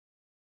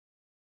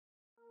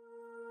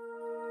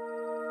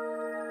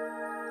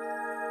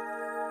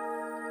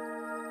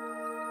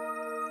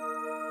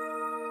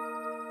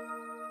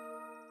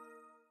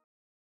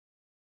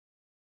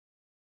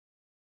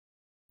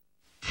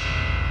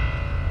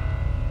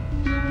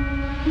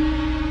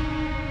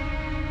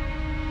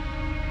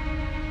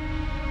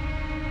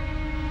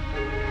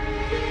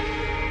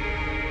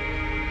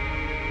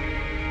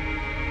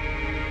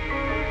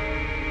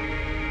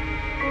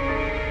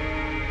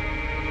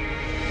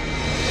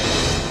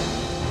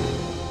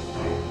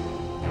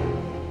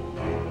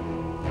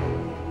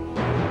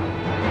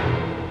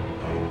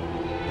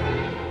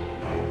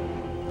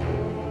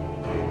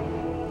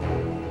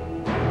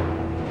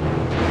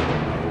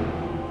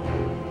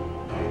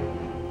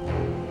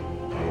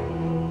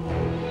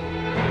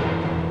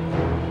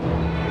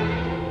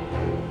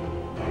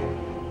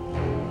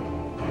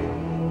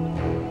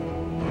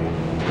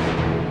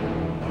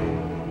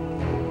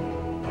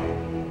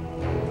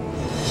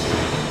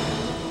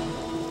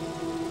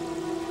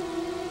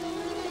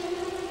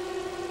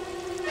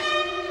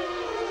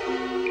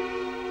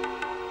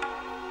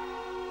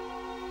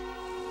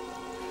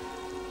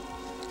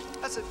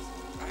passive.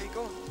 How you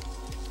going?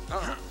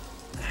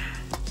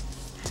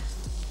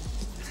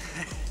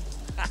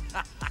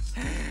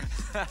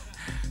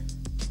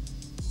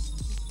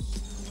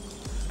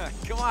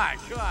 Come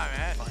on,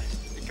 man. Fine.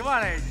 Come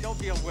on, hey, don't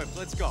be a whip.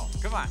 Let's go.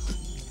 Come on.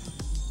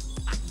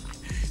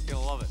 You're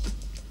gonna love it.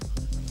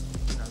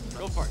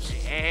 Go for it.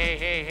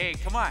 Hey,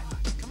 come on.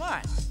 Come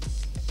on.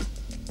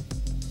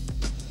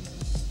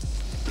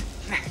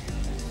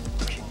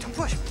 Okay, don't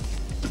push me.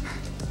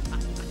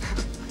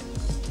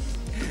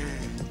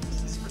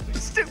 This is really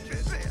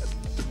stupid, man.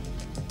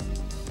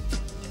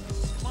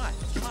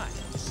 Come on.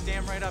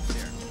 Stand right up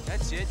there.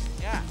 That's it.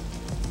 Yeah.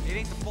 It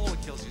ain't the fall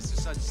that kills you, it's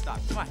the sudden stop.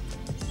 Come on.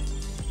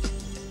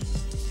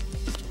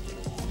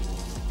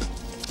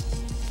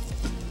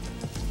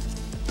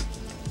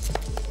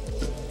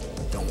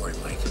 Don't worry,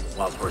 Mike.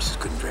 Wild horses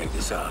couldn't drag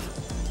this off.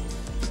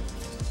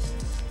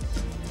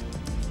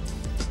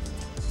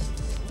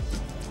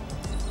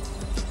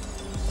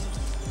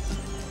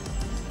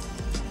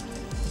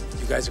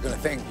 You guys are gonna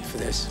thank me for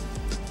this.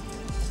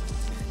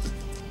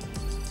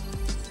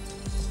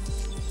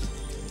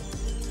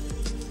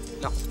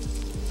 No.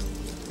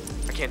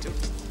 I can't do it.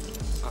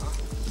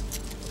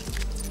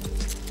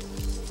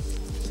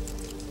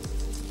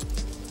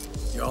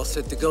 You're all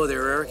set to go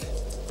there, Eric.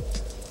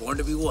 Born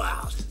to be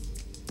wild.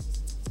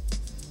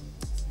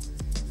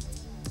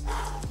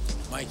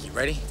 Mike, you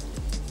ready?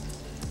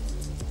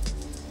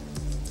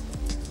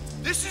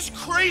 This is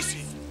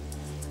crazy.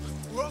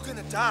 We're all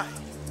gonna die.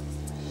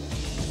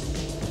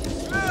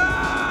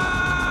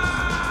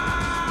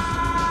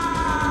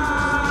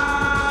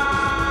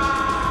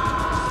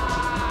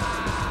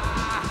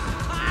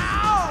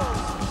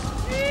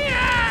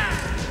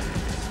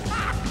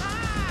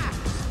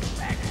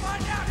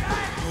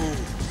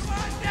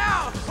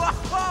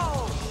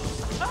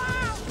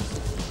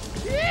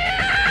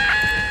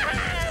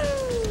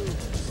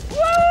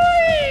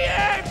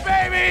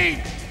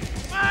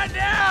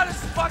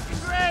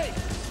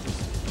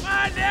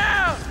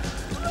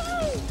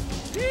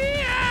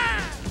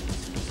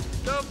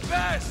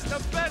 The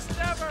best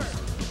ever!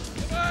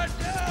 Come on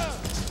down!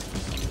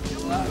 You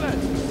love it!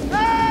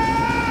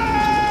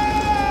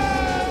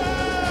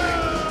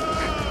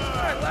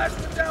 All right, last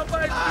one down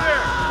by a spear.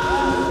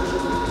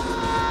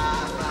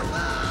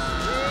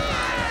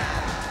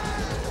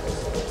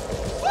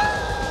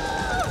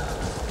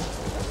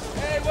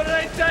 Hey, what did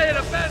I tell you?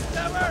 The best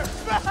ever!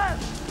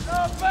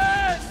 The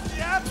best!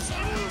 The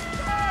absolute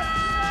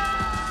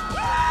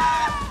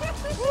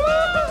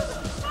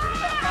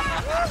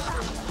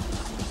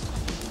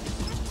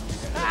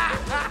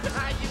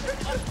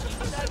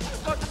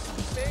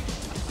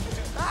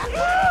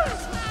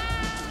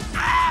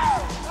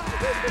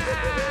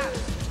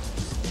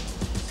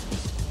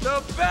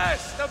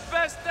best! The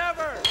best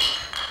ever!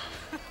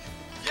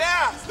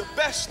 Yeah, the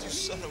best, you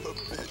son of a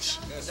bitch.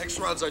 Yeah, next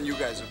round's on you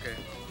guys, okay?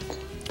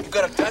 You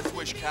got a death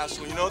wish,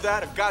 Castle. You know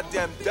that? A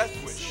goddamn death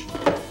wish.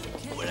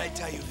 What did I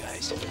tell you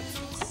guys?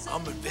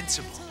 I'm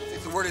invincible. I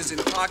think the word is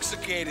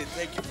intoxicated.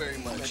 Thank you very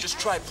much. Now just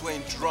try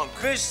playing drunk.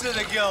 Fish to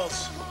the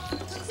gills.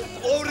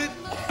 Loaded.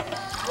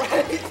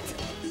 Right.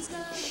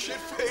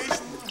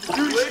 Shit-faced.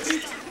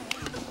 Licked.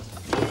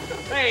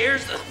 Hey,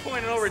 here's the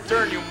point of no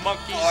return, you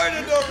monkeys. Point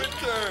of no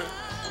return.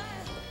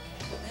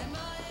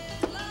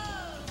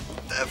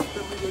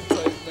 Definitely the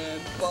type, man.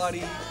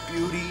 Body,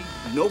 beauty,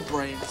 no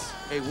brains.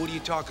 Hey, what are you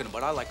talking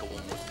about? I like a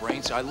woman with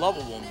brains. I love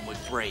a woman with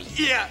brains.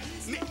 Yeah,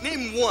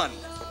 name one.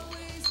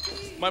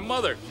 My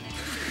mother.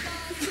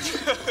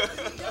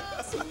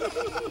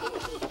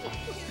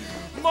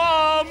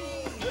 Mom!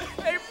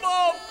 Hey,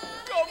 Mom!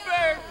 Come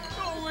back!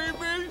 Don't leave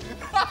me!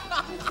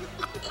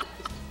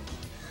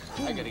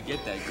 I gotta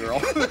get that girl.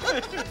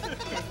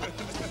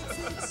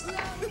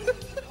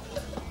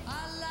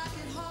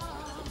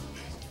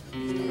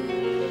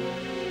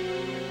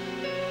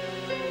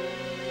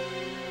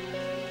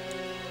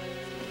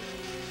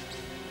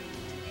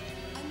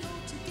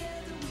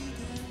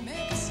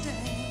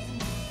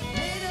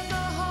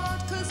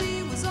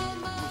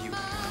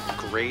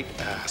 Great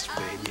ass,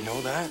 babe. You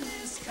know that?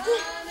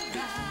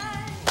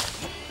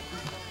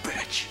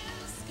 Bitch.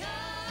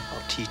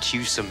 I'll teach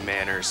you some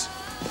manners.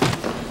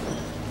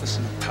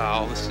 Listen,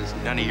 pal, this is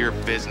none of your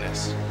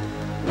business.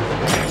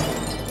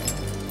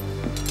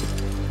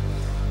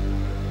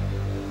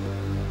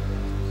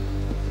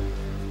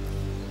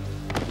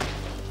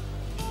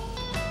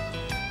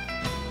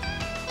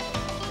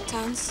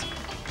 Towns?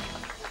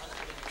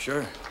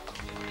 Sure.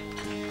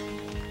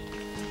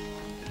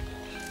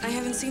 I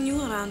haven't seen you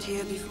around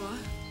here before.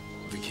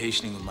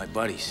 Vacationing with my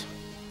buddies.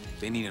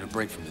 They needed a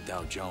break from the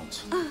Dow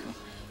Jones.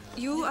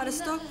 You are the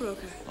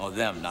stockbroker. Oh,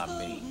 them, not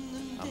me.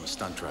 I'm a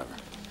stunt driver.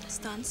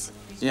 Stunts?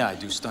 Yeah, I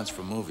do stunts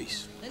for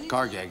movies.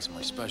 Car gags are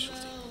my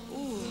specialty.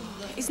 Ooh,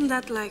 isn't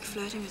that like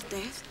flirting with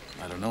death?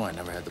 I don't know, I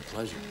never had the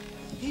pleasure.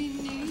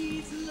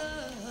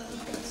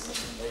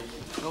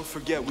 Don't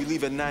forget, we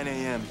leave at 9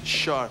 a.m.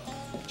 sharp.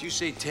 Did you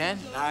say 10?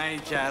 9,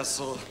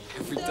 Castle.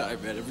 Every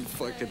time, man. Every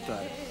fucking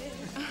time.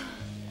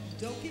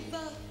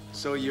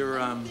 So you're,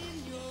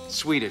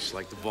 Swedish,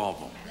 like the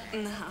Volvo.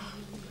 No.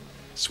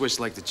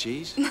 Swiss like the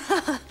cheese?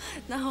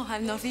 No,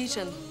 I'm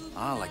Norwegian.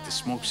 Ah, like the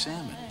smoked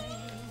salmon.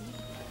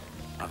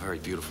 A very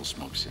beautiful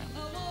smoked salmon.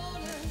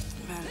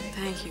 Well,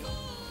 thank you.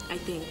 I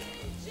think.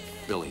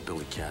 Billy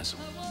Castle.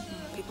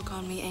 People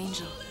call me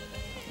Angel.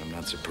 I'm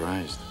not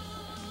surprised.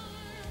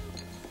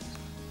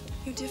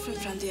 You're different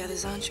from the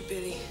others, aren't you,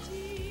 Billy?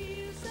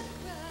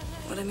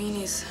 What I mean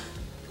is,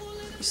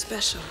 you're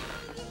special.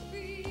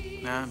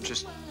 Nah, I'm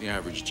just the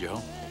average Joe.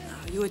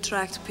 No, you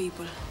attract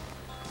people.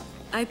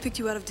 I picked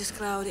you out of this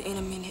crowd in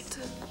a minute.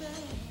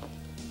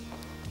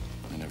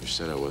 I never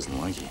said I wasn't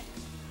lucky.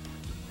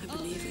 I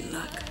believe in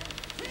luck.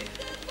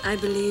 I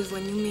believe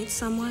when you meet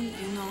someone,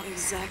 you know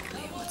exactly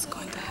what's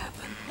going to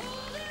happen.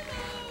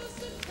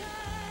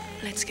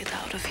 Let's get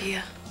out of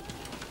here.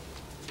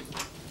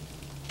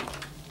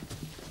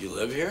 You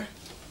live here?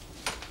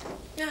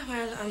 Yeah,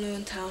 well, I'm new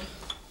in town.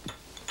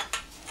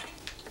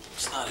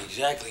 It's not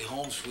exactly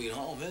home sweet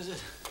home, is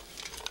it?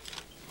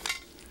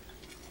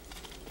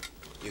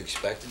 You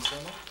expecting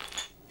someone?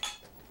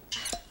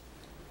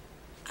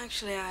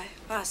 Actually, I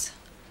was.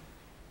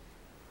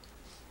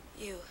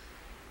 You.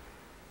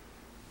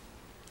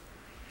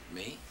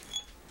 Me?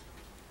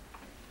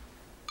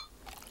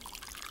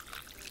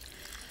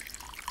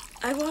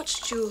 I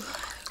watched you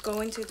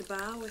go into the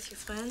bar with your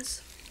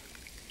friends.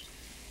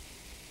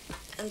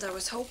 And I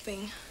was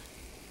hoping.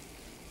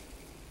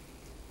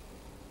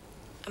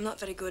 I'm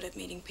not very good at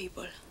meeting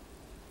people.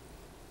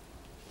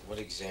 What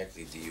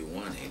exactly do you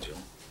want, Angel?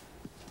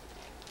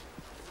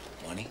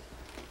 Money?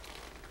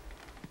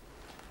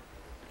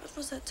 What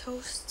was that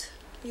toast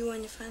you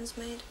and your friends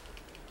made?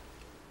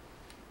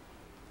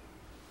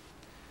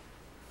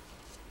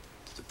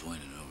 To the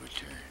point of no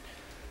return.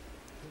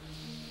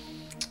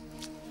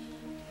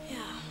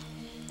 Yeah.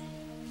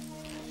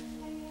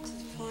 To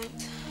the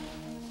point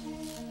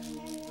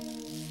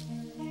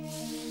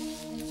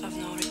of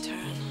no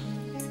return.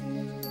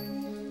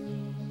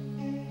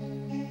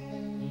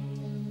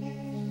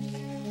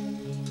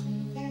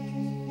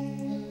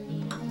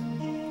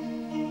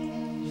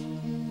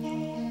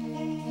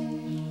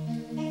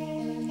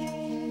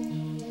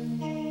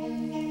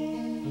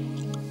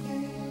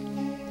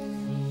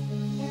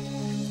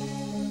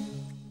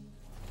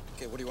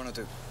 Okay, what do you want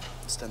to do?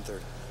 It's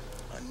 10:30.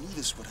 I knew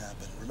this would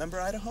happen.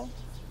 Remember Idaho?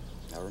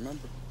 I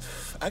remember.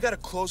 I got a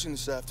closing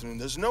this afternoon.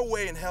 There's no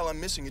way in hell I'm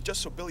missing it just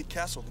so Billy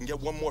Castle can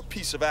get one more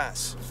piece of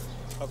ass.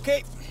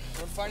 Okay,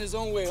 he'll find his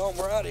own way home.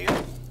 We're out of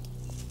here.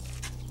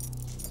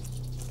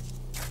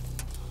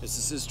 This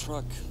is his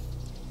truck.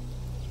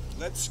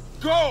 Let's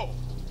go!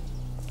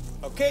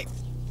 Okay.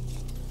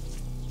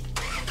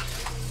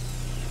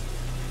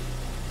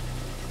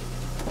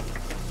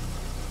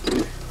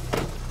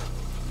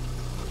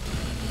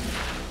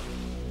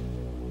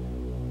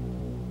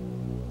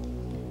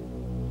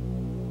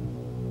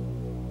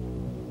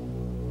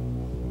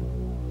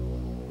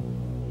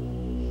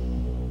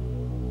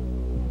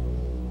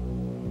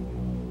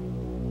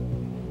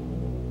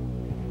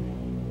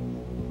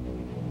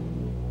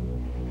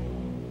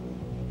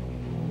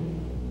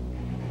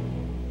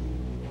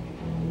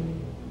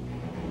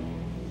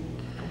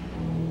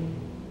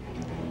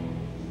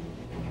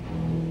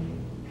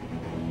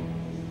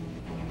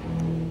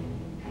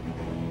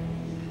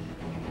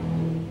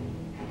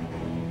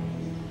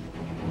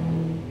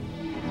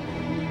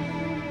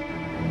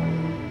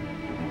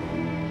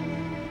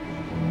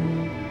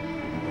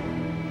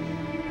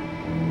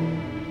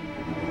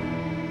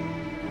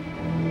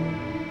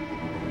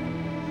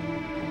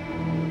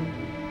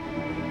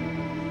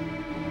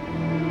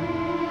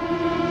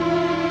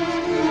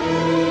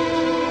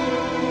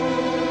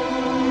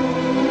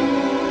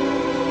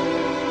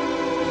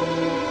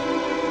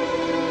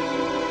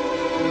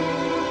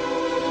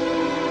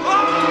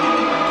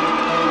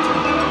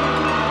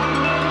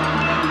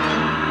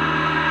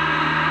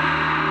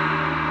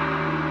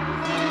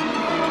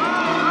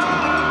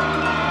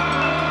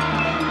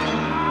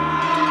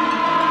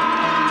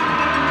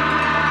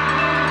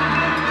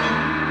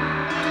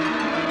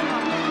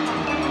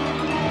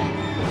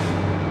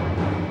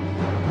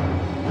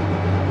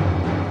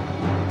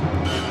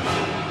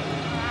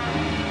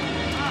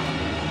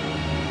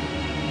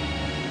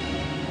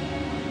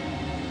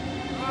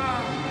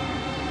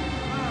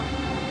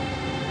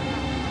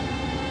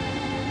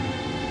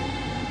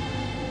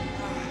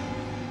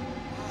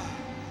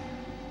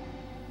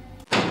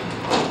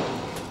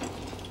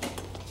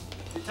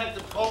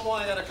 Detective Como,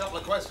 I got a couple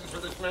of questions for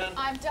this man.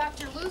 I'm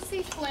Dr.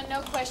 Lucy Flynn.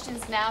 No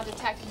questions now,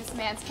 Detective. This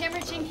man's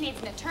hemorrhaging. He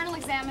needs an internal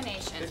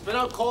examination. It's been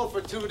out cold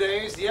for 2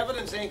 days. The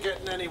evidence ain't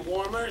getting any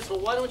warmer, so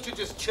why don't you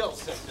just chill,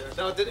 sit there?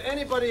 Now, did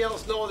anybody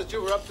else know that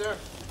you were up there?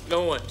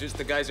 No one, just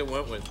the guys I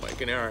went with,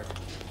 Mike and Eric.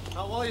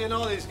 How well you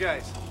know these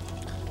guys?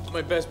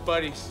 My best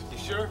buddies. You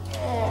sure?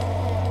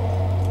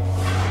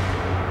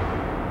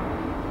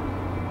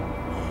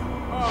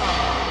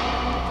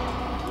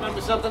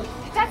 Remember something?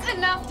 That's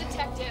enough,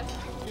 Detective.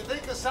 You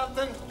think of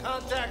something?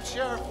 Contact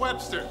Sheriff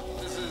Webster.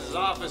 This is his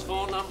office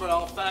phone number.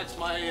 I'll fax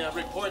my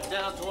report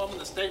down to him and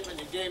the statement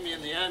you gave me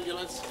in the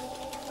ambulance.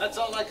 That's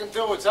all I can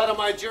do. It's out of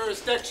my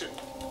jurisdiction.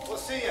 We'll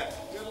see ya.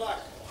 Good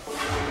luck.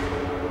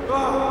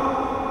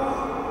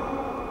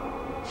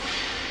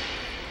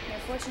 You're a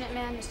fortunate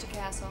man, Mr.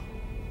 Castle.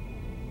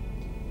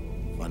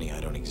 Funny,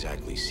 I don't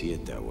exactly see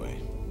it that way.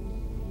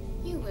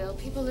 You will.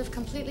 People live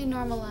completely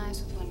normal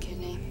lives with one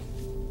kidney.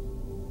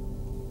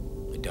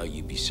 I doubt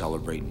you'd be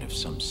celebrating if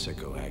some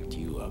sicko hacked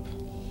you up.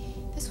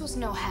 This was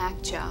no hack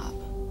job.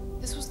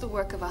 This was the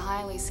work of a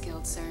highly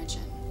skilled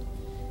surgeon.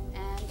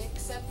 And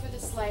except for the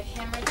slight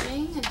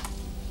hemorrhaging, and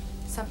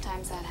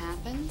sometimes that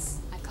happens,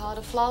 I call it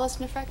a flawless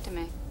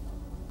nephrectomy.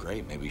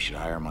 Great, maybe you should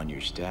hire him on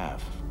your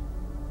staff.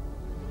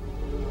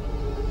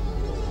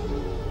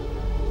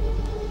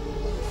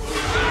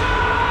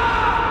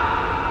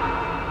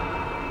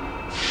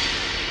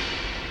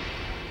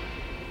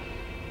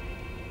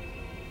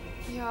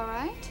 You all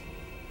right?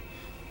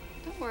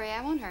 Don't worry,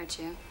 I won't hurt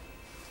you.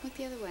 Look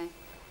the other way.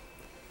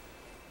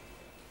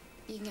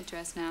 You can get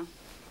dressed now.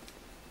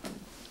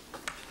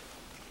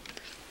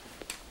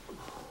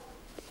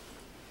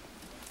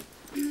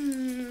 Okay,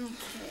 let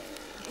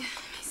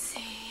me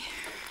see.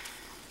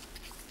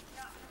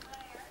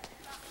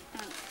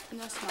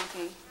 No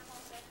smoking.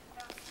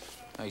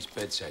 Nice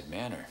bedside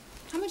manner.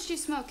 How much do you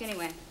smoke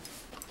anyway?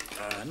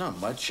 Not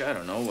much. I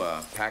don't know,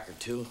 a pack or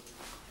two.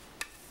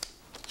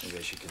 Maybe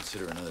I should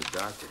consider another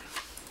doctor.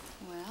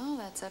 Well,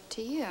 that's up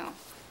to you.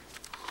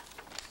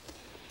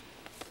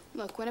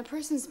 Look, when a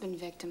person's been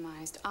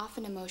victimized,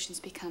 often emotions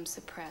become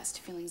suppressed.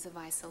 Feelings of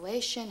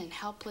isolation and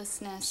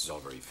helplessness. This is all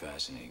very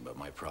fascinating, but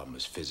my problem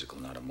is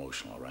physical, not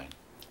emotional, right?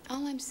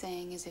 All I'm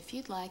saying is if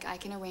you'd like, I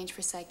can arrange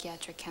for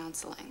psychiatric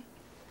counseling.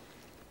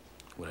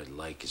 What I'd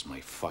like is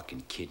my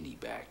fucking kidney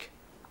back.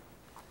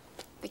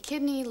 The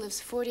kidney lives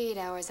 48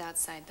 hours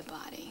outside the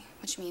body,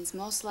 which means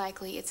most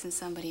likely it's in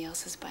somebody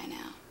else's by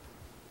now.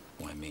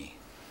 Why me?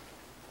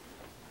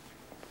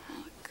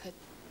 Well, it could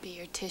be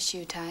your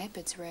tissue type.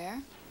 It's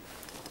rare.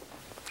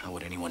 How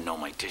would anyone know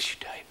my tissue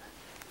type?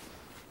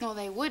 Well,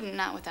 they wouldn't,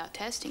 not without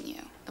testing you.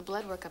 The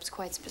blood workup's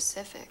quite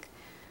specific.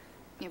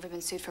 You ever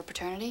been sued for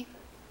paternity?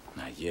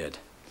 Not yet.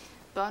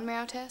 Bone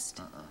marrow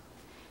test?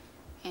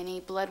 Any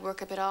blood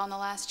workup at all in the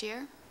last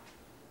year?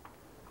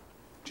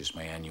 Just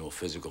my annual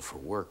physical for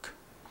work.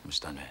 I'm a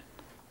stuntman.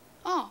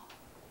 Oh,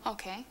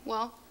 okay.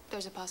 Well,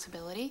 there's a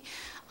possibility.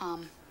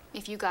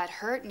 If you got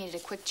hurt and needed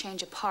a quick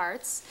change of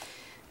parts,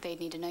 they'd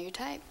need to know your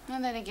type.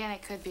 And then again,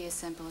 it could be as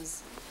simple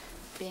as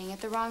being at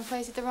the wrong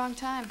place at the wrong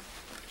time.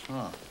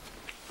 Huh.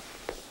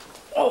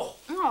 Oh,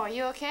 are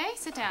you okay?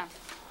 Sit down.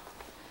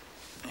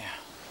 Yeah.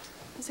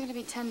 This is gonna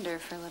be tender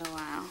for a little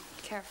while.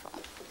 Careful.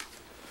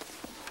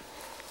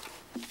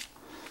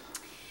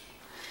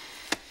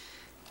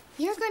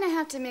 You're gonna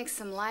have to make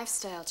some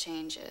lifestyle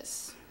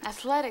changes.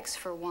 Athletics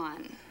for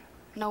one.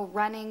 No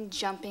running,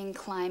 jumping,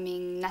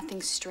 climbing,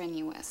 nothing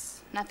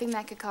strenuous. Nothing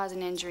that could cause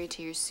an injury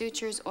to your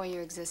sutures or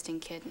your existing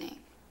kidney.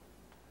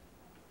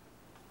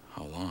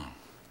 How long?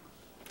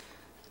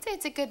 I'd say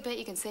it's a good bit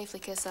you can safely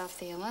kiss off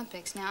the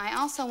Olympics. Now, I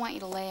also want you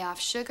to lay off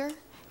sugar,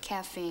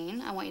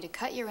 caffeine. I want you to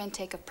cut your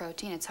intake of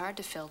protein. It's hard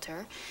to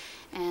filter.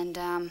 And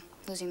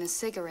losing the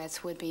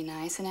cigarettes would be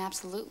nice, and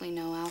absolutely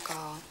no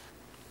alcohol.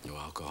 No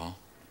alcohol?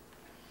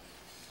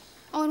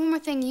 Oh, and one more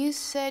thing. You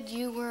said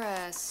you were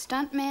a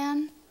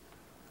stuntman?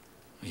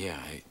 Yeah,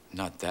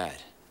 not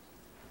that.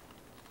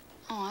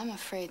 Oh, I'm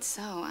afraid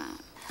so.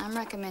 I'm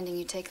recommending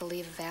you take a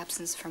leave of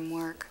absence from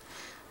work.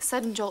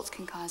 Sudden jolts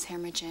can cause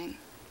hemorrhaging.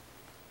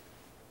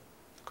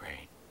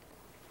 Great.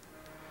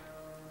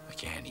 I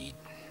can't eat,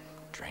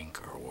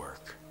 drink, or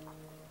work.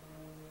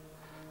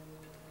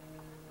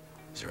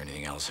 Is there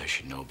anything else I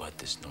should know about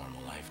this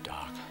normal life,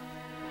 Doc?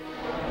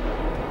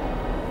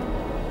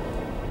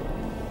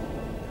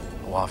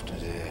 How often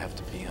do they have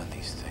to be on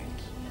these things?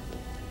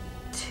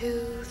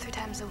 2-3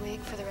 times a week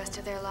for the rest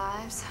of their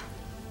lives.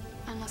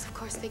 Unless, of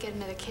course, they get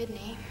another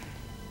kidney.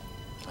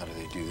 How do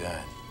they do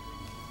that?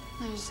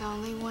 There's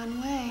only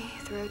one way,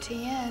 through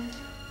OTN,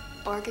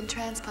 Organ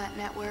Transplant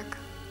Network.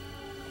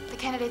 The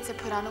candidates are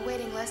put on a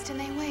waiting list and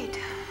they wait.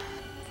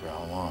 For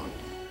how long?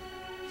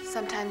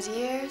 Sometimes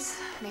years,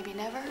 maybe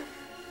never.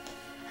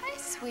 Hi,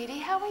 sweetie,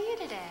 how are you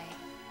today?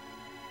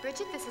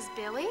 Bridget, this is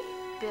Billy.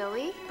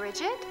 Billy,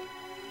 Bridget.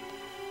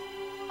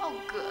 Oh,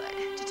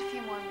 good. Just a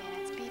few more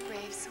minutes. Be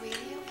brave,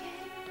 sweetie, okay?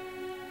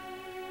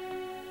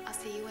 I'll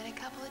see you in a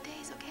couple of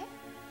days, okay?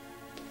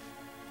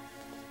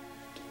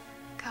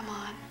 Come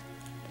on.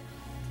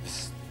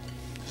 This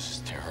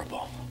is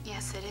terrible.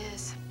 Yes, it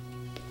is.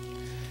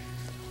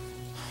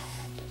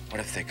 What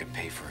if they could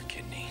pay for a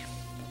kidney?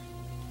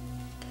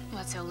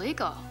 Well, it's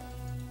illegal.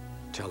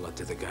 Tell that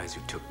to the guys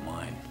who took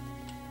mine.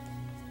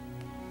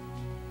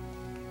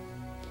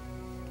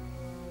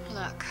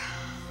 Look,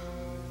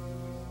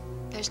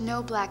 there's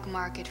no black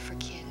market for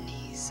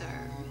kidneys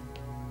or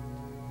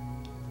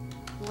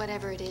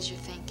whatever it is you're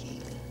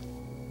thinking.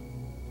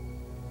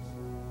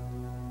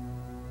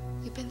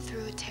 You've been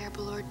through a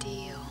terrible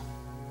ordeal,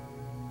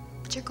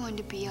 but you're going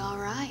to be all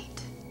right.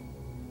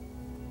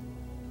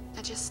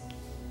 I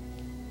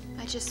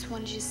just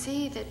wanted you to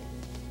see that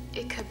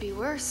it could be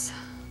worse,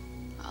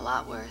 a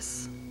lot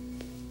worse.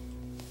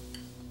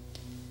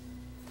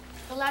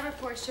 The lab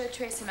report showed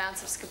trace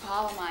amounts of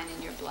scopolamine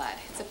in your blood.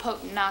 It's a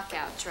potent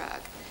knockout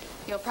drug.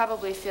 You'll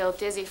probably feel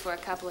dizzy for a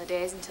couple of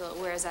days until it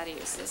wears out of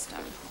your system.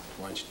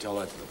 Why don't you tell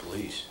that to the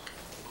police?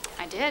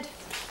 I did.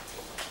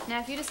 Now,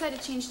 if you decide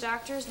to change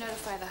doctors,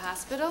 notify the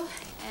hospital.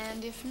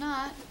 And if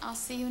not, I'll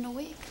see you in a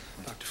week.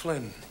 Dr.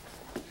 Flynn,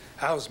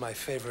 how's my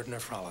favorite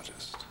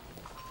nephrologist?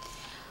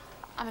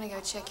 I'm gonna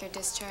go check your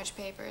discharge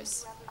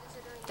papers.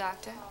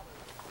 Doctor?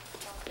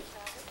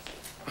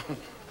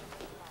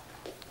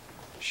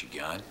 She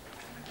gone?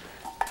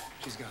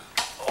 She's gone.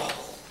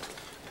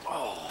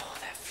 Oh,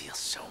 that feels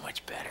so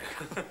much better.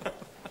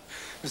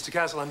 Mr.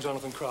 Castle, I'm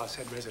Jonathan Cross,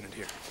 head resident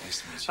here.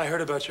 Nice to meet you. I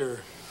heard about your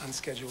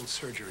unscheduled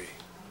surgery.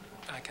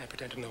 I can't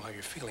pretend to know how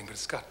you're feeling, but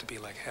it's got to be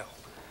like hell.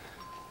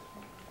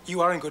 You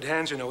are in good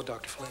hands, you know, with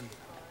Dr. Flynn.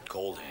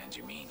 Cold hands,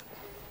 you mean?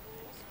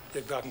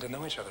 They've gotten to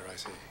know each other, I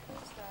see.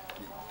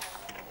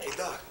 Hey,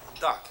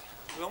 Doc,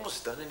 we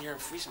almost done in here. I'm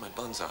freezing my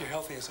buns off. You're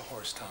healthy as a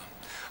horse, Tom.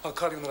 I'll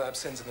call you when the lab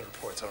sends in the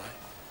reports, all right?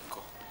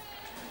 Cool.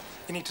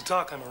 You need to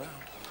talk, I'm around.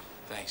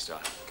 Thanks,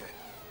 Doc. Okay.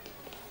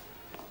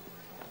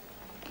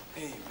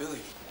 Hey, Billy.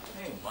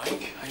 Hey,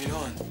 Mike. How you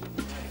doing?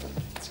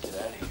 Let's get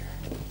out of here.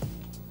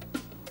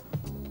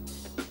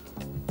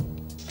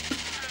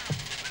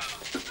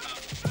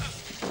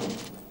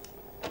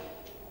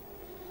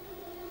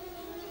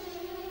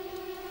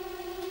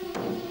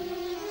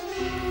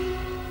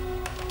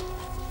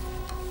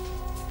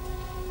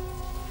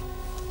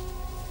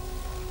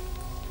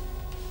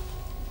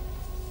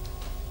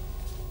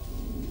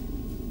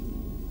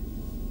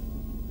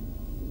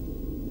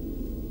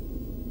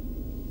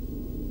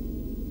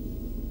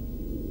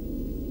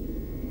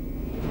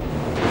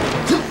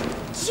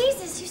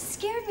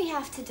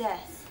 half to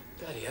death.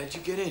 Daddy, how'd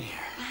you get in here?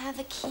 I have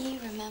a key,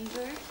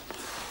 remember?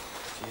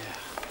 Yeah.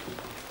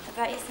 I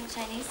brought you some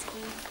Chinese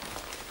food.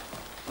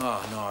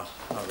 Oh,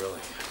 no, not really.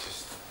 I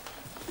just...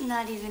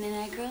 Not even an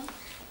egg roll?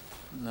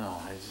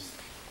 No, I just...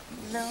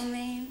 Lo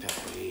mein?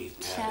 Patty.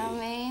 Chow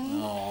mein?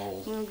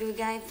 No. Mugu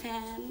gai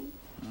pan?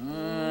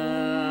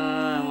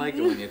 I like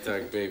it when you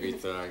talk baby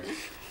talk.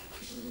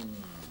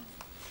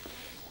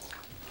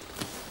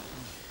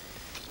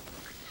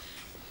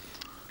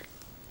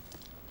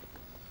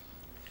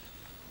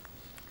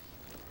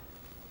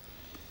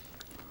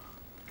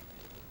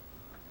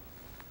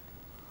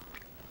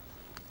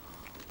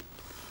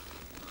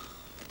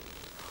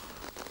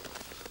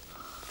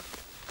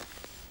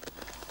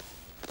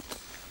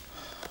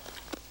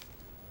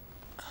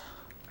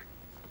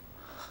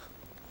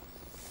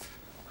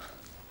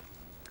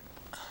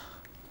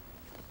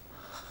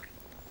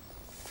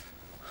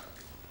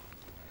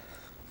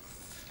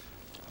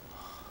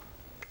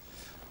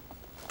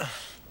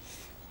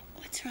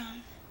 What's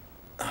wrong?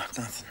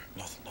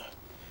 Nothing.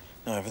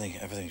 No,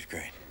 everything's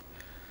great.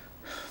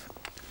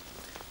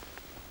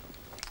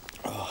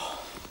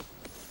 Oh.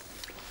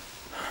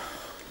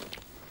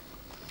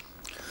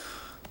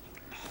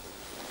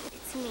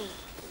 It's me.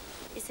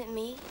 Is it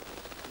me?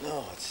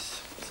 No,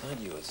 it's not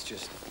you. It's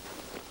just...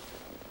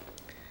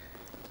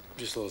 I'm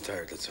just a little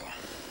tired, that's all.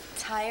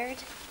 Tired?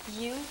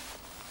 You?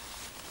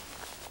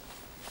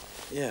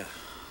 Yeah.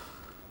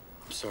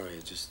 I'm sorry,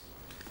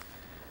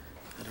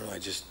 I don't know, I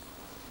just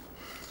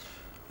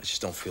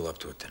don't feel up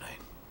to it tonight.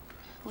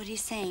 What are you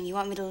saying? You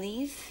want me to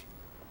leave?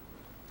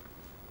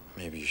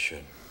 Maybe you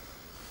should.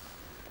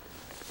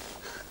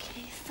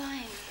 Okay,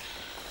 fine.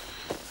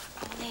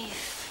 I'll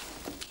leave.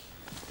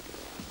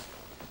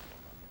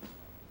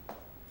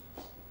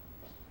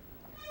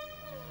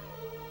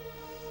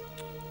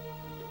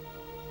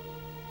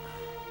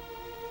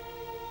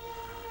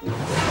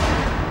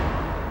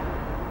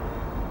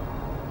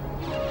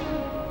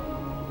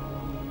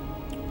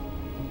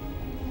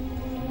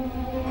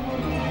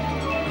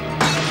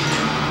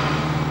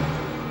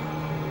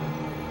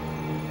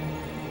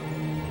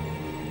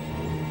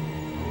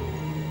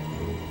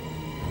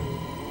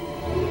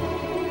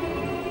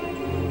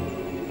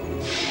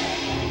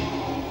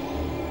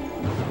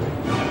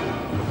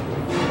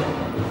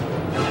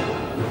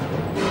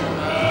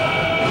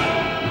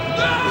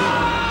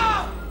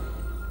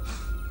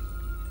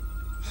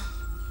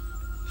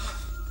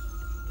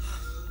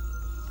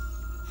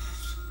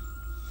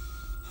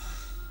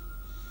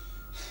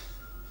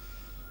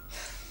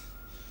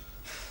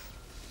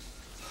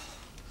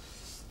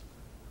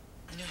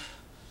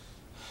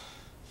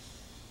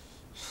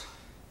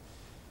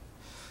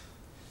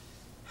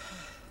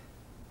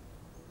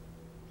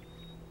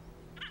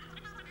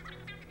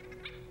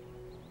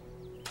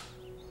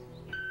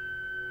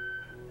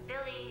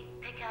 Billy,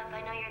 pick up.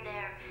 I know you're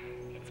there.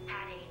 It's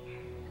Patty.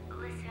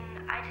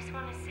 Listen, I just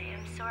want to say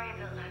I'm sorry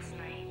about last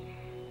night.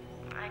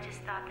 I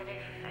just thought that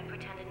if I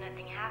pretended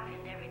nothing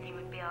happened, everything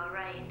would be all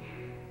right.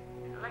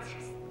 Let's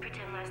just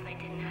pretend last night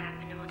didn't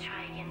happen and we'll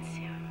try again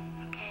soon,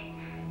 okay?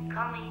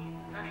 Call me.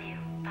 Love you.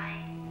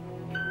 Bye.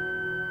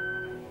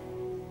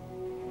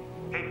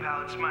 Hey,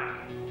 pal, it's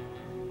Mike.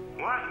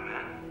 Where are you,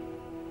 man?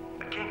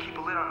 I can't keep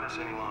a lid on this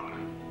any longer.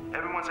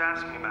 Everyone's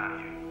asking about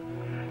you.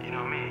 You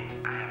know me,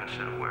 I haven't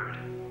said a word.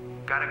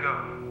 Gotta go.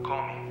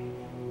 Call me.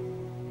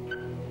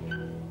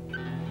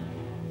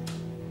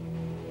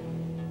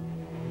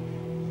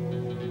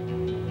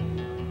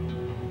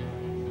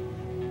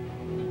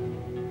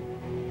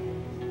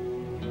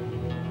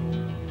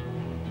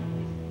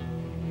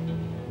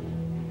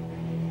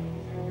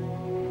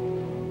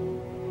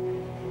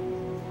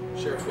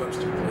 Sheriff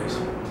Webster, please.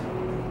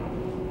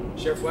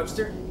 Sheriff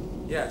Webster?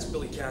 Yeah, it's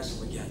Billy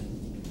Castle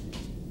again.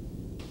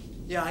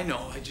 Yeah, I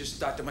know. I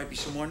just thought there might be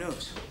some more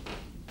news.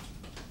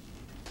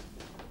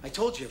 I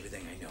told you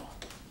everything I know.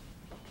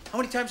 How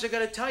many times I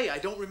gotta tell you? I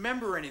don't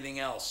remember anything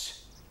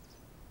else.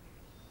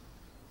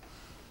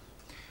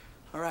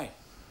 All right.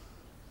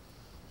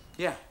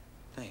 Yeah,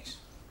 thanks.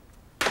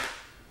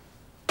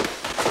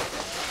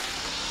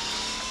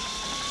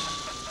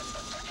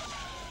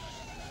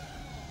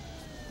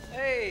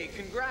 Hey,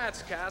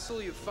 congrats,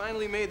 Castle. You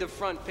finally made the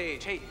front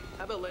page. Hey,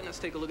 how about letting us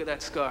take a look at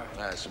that scar?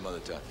 Some other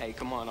time. Hey,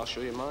 come on, I'll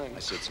show you mine. I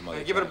said some other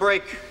Hey, time. give it a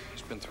break.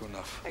 He's been through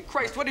enough. Hey,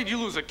 Christ, what did you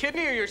lose, a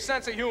kidney or your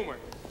sense of humor?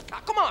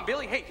 Ah, come on,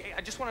 Billy. Hey,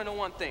 I just want to know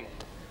one thing.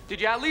 Did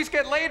you at least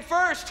get laid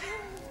first?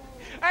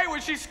 Hey,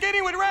 was she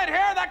skinny with red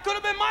hair? That could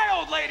have been my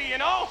old lady, you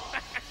know?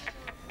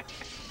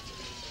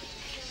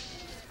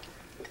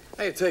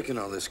 How you taking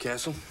all this,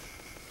 Castle?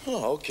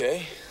 Oh,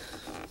 okay.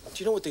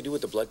 Do you know what they do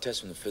with the blood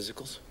test from the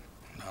physicals?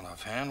 Not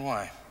offhand.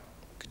 Why?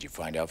 Could you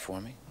find out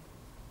for me?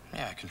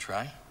 Yeah, I can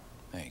try.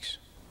 Thanks.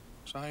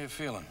 So how you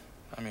feeling?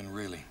 I mean,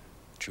 really?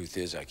 Truth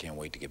is, I can't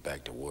wait to get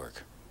back to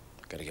work.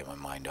 Gotta get my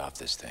mind off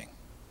this thing.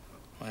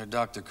 Well, your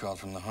doctor called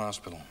from the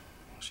hospital.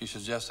 She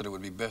suggested it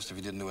would be best if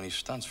you didn't do any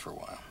stunts for a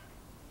while.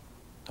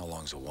 How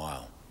long's a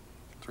while?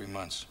 3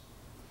 months.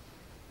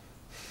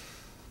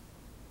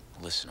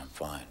 Listen, I'm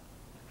fine.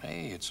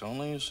 Hey, it's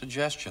only a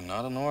suggestion,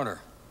 not an order.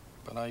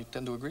 But I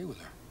tend to agree with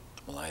her.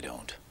 Well, I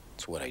don't.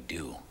 It's what I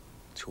do.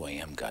 It's who I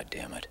am,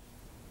 goddammit.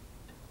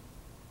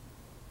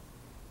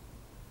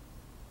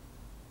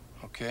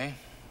 Okay.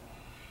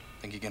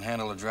 Think you can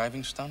handle a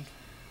driving stunt?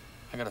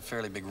 I got a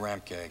fairly big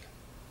ramp gag.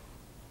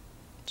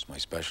 It's my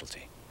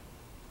specialty.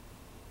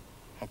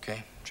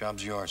 Okay,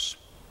 job's yours.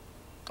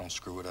 Don't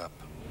screw it up.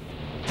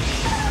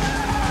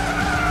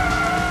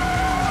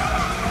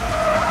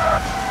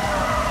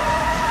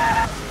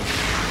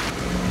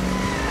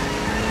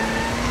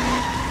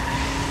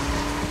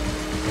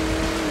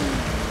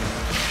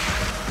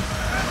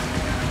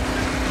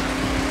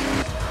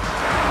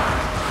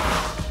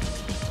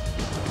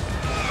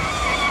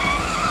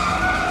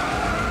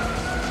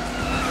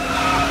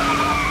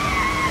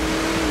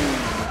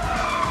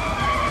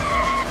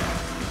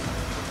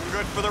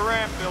 For the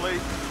ramp, Billy.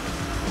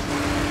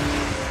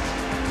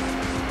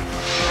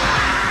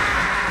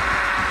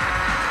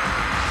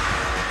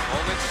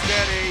 Hold it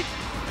steady.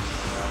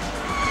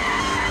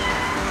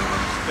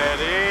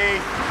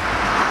 Steady.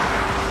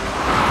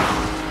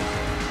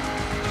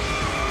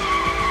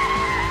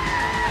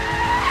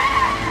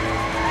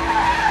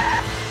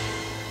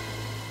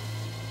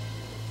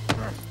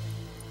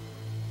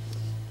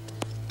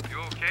 You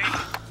okay?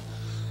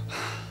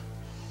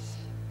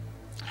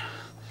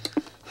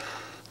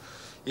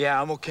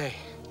 Yeah, I'm okay.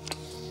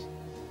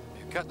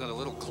 You're cutting it a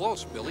little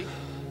close, Billy.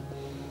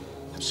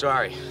 I'm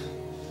sorry.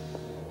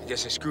 I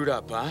guess I screwed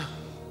up, huh?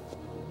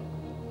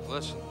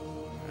 Listen,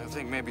 I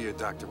think maybe your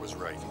doctor was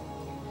right.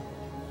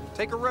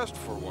 Take a rest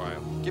for a while.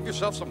 Give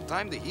yourself some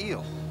time to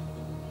heal.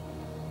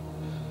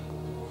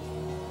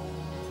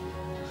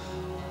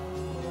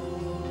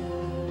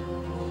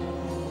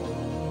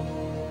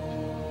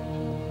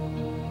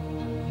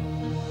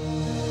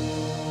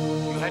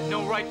 You had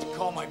no right to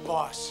call my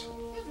boss.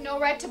 You have no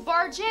right to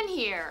barge in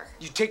here.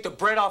 You take the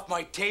bread off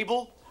my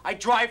table? I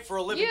drive for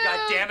a living, You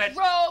goddammit.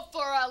 roll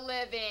for a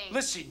living.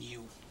 Listen,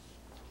 you.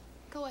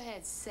 Go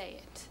ahead, say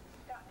it.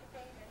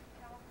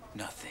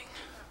 Nothing.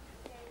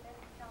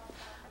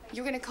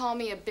 You were gonna call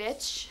me a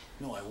bitch?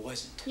 No, I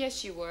wasn't.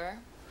 Yes, you were.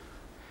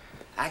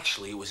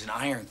 Actually, it was an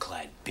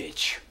ironclad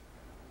bitch.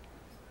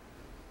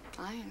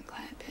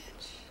 Ironclad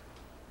bitch.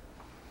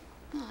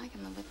 Oh, I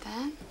can live with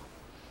that.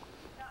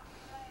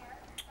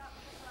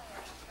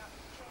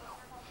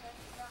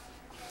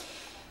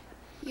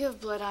 You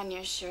have blood on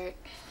your shirt.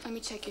 Let me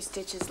check your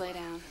stitches. Lay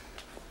down.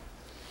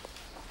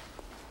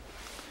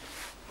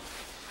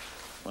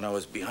 When I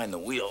was behind the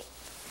wheel,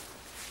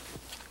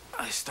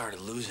 I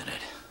started losing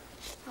it.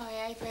 Oh,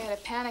 yeah, you probably had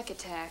a panic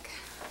attack.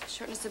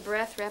 Shortness of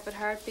breath, rapid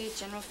heartbeat,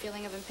 general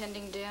feeling of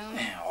impending doom.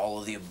 Yeah, all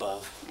of the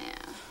above.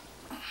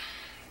 Yeah.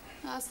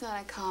 Well, that's not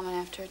uncommon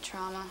after a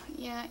trauma.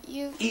 Yeah,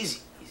 you...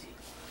 Easy.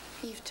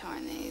 You've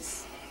torn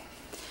these.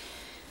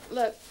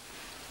 Look,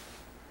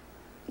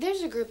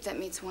 there's a group that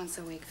meets once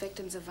a week,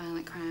 victims of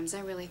violent crimes.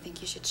 I really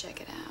think you should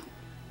check it out.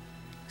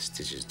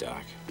 Stitches,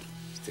 Doc.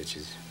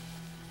 Stitches.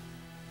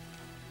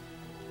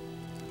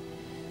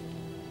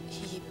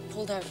 He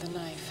pulled out the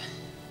knife.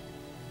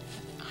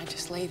 I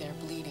just lay there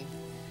bleeding.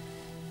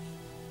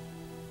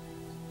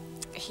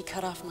 He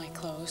cut off my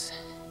clothes.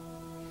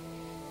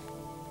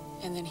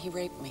 And then he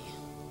raped me.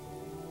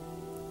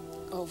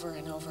 Over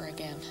and over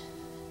again.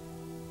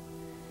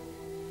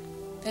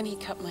 Then he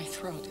cut my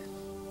throat.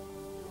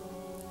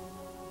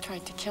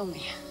 Tried to kill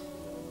me.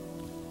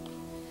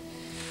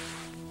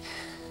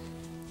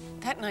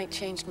 That night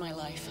changed my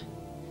life.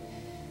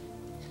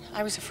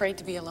 I was afraid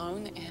to be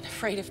alone and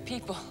afraid of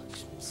people.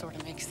 Sort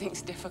of makes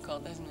things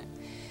difficult, doesn't it?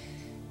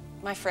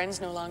 My friends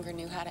no longer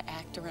knew how to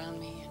act around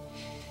me.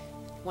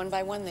 One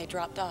by one, they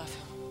dropped off,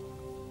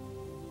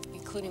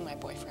 including my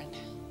boyfriend.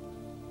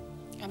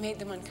 I made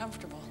them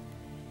uncomfortable.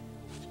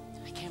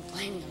 I can't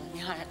blame them. I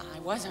mean, I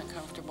was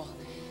uncomfortable.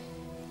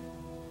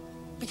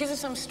 Because of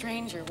some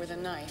stranger with a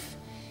knife,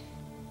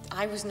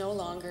 I was no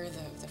longer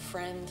the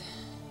friend,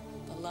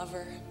 the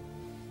lover,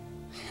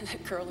 the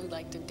girl who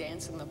liked to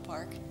dance in the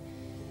park.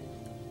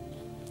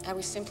 I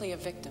was simply a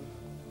victim.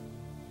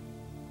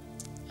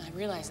 I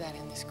realized that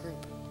in this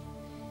group.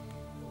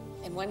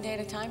 And one day at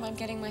a time, I'm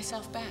getting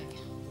myself back.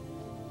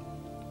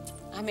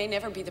 I may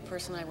never be the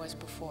person I was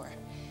before.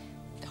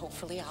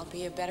 Hopefully, I'll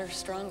be a better,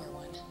 stronger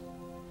one.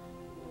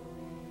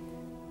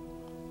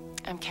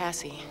 I'm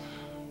Cassie,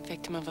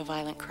 victim of a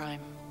violent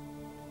crime.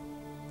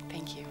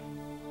 Thank you.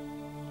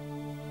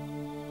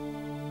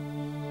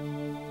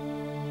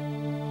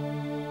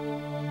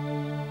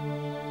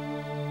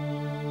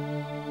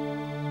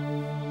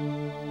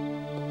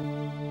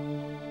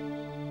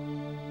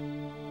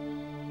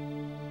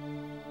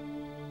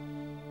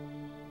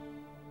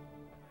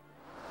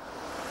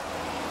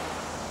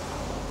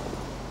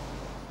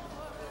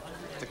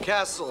 The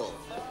castle.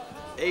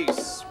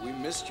 Ace, we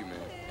missed you, man.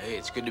 Hey,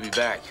 it's good to be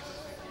back.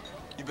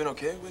 You been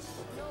okay with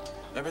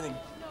everything,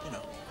 you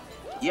know?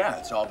 Yeah,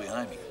 it's all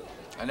behind me.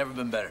 I've never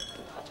been better.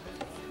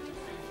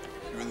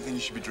 You really think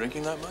you should be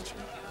drinking that much?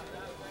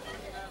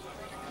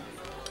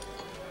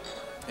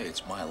 Hey,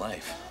 it's my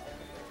life.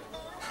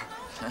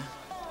 Huh?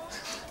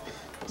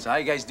 So how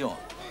you guys doing?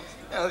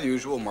 Yeah, the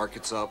usual.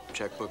 Market's up,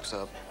 checkbook's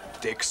up,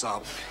 dick's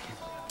up.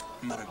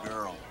 Met a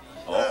girl.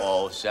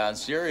 Uh-oh,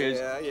 sounds serious.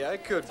 Yeah,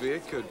 it could be,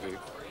 it could be.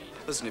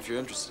 Listen, if you're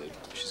interested,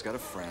 she's got a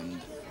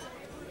friend,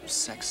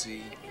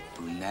 sexy,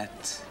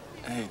 brunette.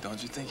 Hey,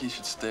 don't you think you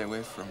should stay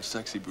away from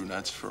sexy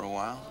brunettes for a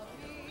while?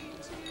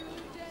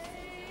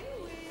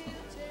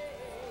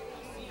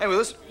 Hey, well,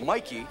 listen,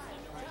 Mikey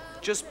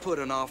just put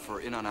an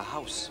offer in on a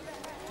house.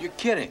 You're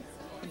kidding.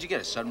 Did you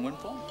get a sudden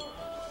windfall?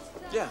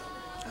 Yeah,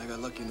 I got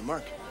lucky in the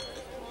market.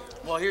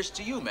 Well, here's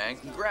to you, man.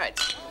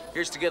 Congrats.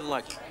 Here's to getting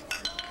lucky.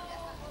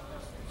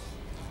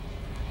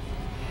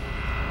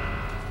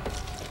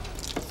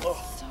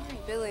 Sorry,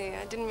 Billy.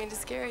 I didn't mean to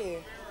scare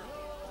you.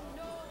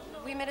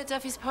 We met at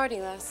Duffy's party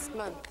last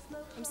month.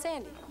 I'm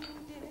Sandy.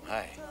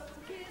 Hi.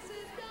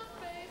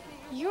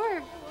 You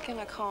were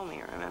gonna call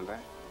me, remember?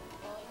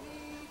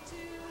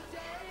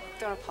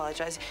 Don't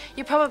apologize.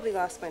 You probably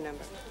lost my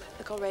number.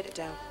 Look, I'll write it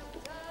down.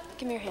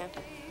 Give me your hand.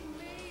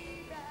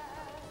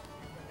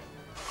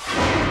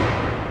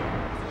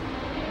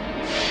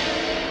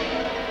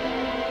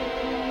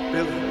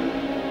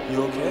 Billy,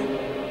 you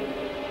okay?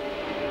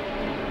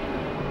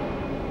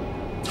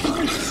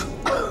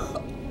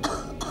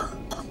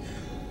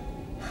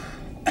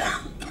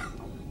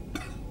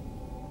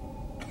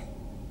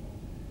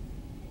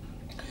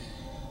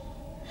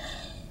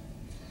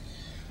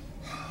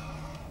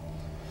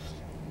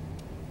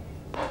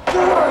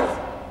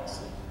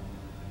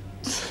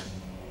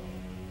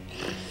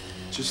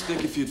 Just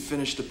think if you'd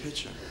finished the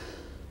picture.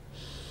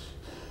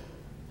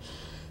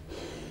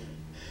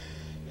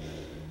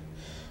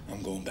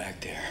 I'm going back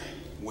there.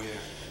 Where?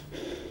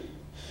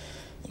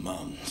 The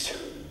mountains.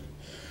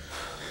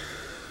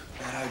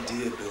 Bad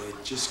idea, Billy.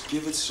 Just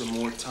give it some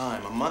more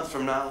time. A month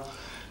from now,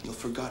 you'll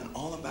have forgotten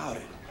all about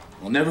it.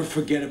 I'll never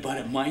forget about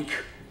it, Mike.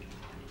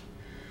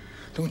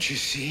 Don't you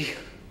see?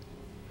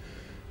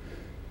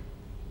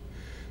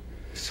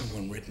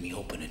 Someone ripped me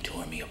open and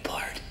tore me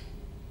apart.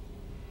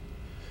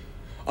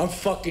 I'm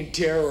fucking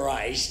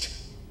terrorized.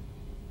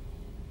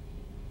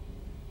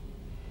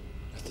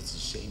 Nothing's the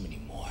same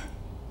anymore.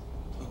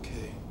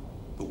 Okay,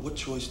 but what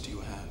choice do you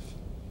have?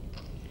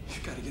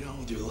 You gotta get on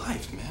with your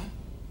life, man.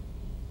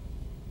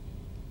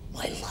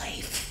 My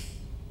life?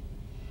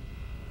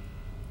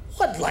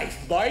 What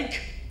life, Mike?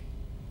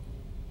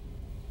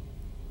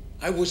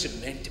 I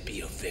wasn't meant to be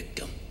a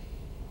victim.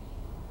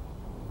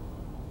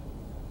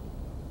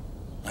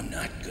 I'm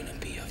not gonna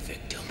be a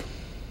victim.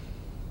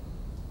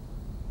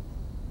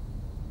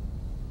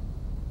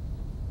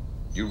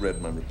 You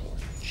read my report.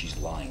 She's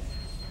lying.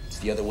 It's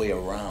the other way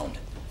around.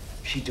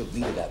 She took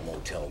me to that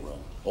motel room,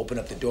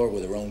 opened up the door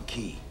with her own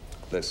key.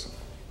 Listen,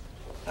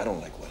 I don't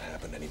like what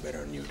happened any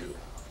better than you do.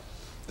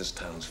 This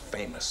town's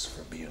famous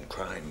for being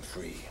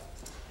crime-free.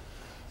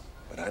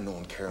 But I've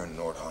known Karen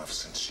Nordhoff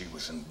since she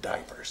was in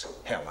diapers.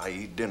 Hell, I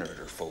eat dinner at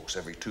her folks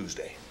every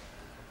Tuesday.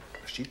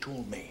 She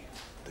told me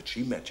that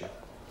she met you,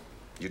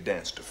 you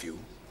danced a few,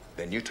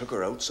 then you took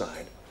her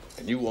outside,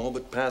 and you all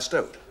but passed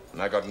out.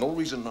 And I got no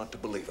reason not to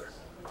believe her.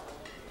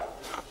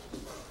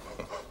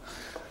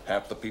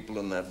 Half the people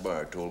in that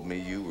bar told me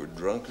you were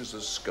drunk as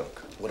a skunk.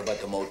 What about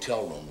the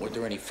motel room? Were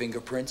there any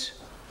fingerprints?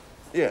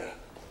 Yeah,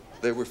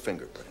 there were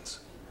fingerprints.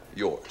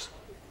 Yours.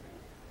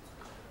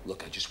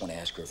 Look, I just want to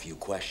ask her a few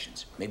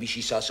questions. Maybe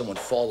she saw someone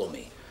follow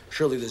me.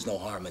 Surely there's no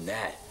harm in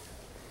that.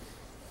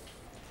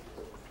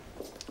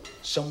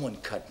 Someone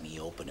cut me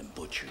open and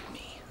butchered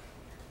me.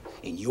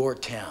 In your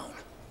town.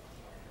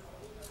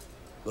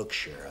 Look,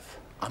 Sheriff,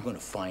 I'm gonna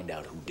find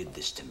out who did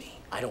this to me.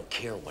 I don't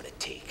care what it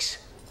takes.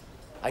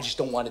 I just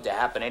don't want it to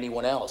happen to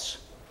anyone else.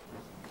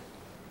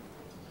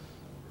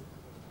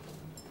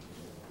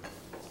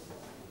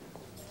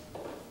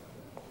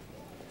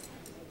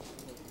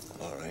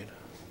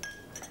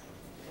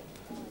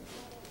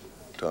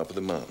 top of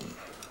the mountain.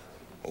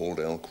 Old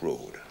Elk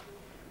Road.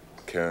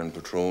 Karen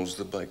patrols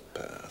the bike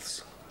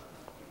paths.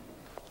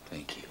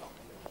 Thank you.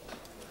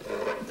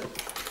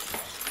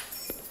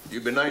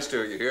 You be nice to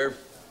her, you hear?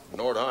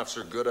 Nordhoffs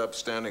are good,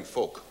 upstanding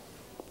folk.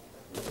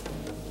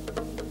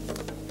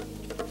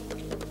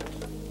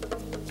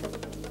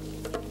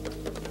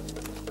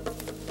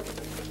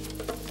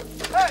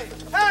 Hey!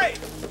 Hey!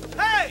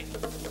 Hey!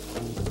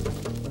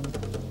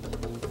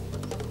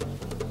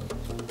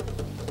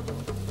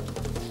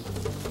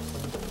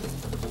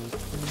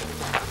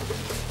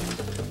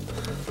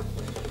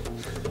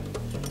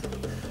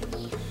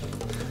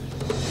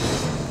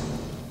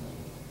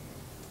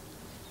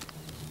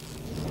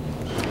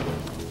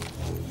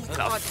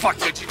 What the fuck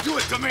did you do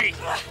it to me?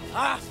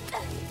 Huh?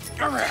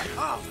 Come here.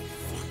 Oh,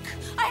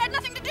 fuck. I had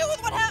nothing to do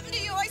with what happened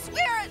to you, I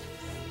swear it.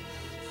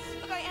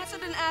 Look, I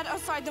answered an ad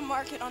outside the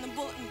market on the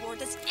bulletin board.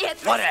 That's it.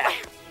 What ad?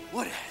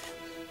 What ad?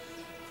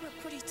 For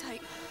a pretty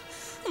type.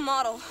 A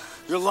model.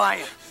 You're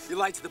lying. You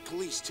lied to the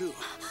police, too.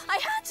 I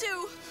had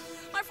to.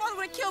 My father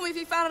would have killed me if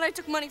he found out I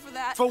took money for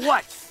that. For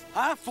what?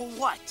 Huh? For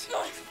what?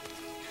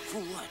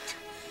 For what?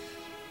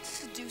 To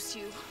seduce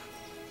you.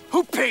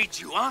 Who paid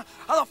you, huh?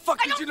 How the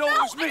fuck did you know it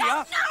was me,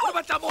 huh? What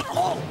about that motor?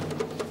 Oh!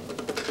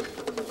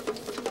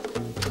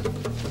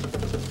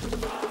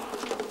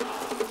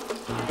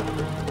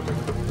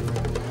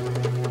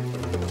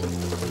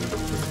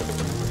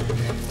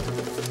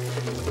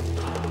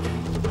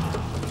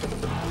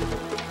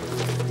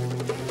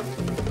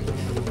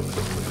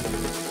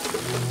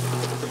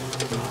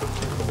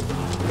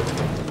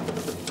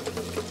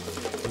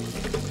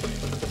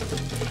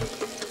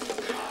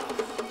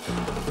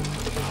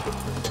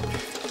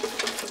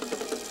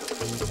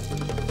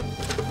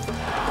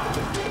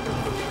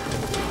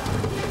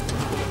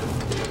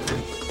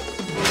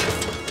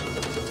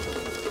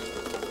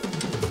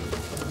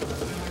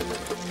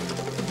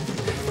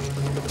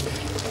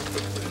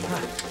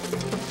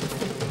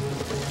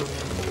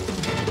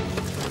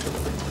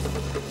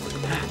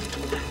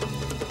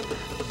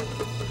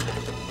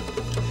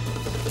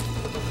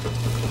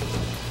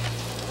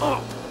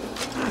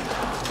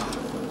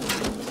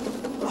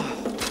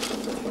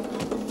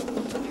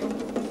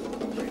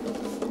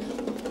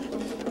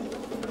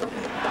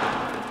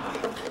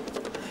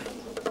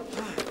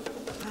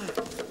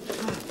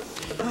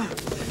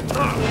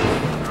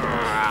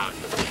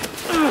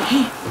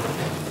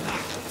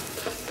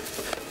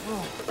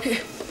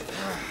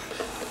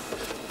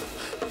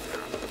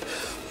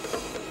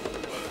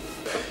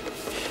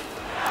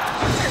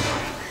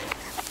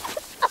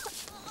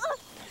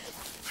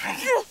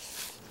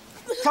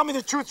 Tell me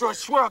the truth or I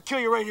swear I'll kill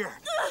you right here.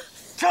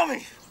 Tell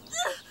me.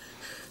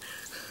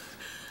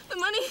 The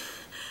money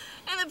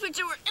and the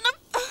picture were in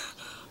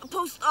a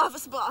post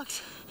office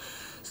box.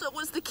 So it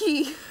was the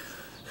key.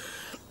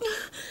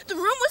 The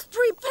room was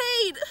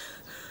prepaid.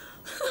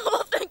 The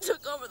whole thing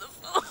took over the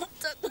phone.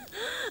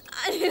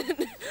 I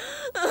didn't.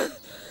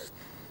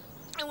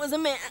 It was a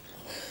man.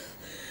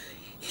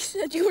 He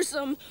said you were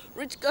some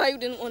rich guy who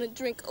didn't want to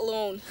drink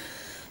alone.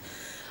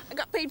 I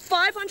got paid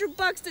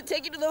 $500 to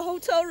take you to the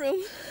hotel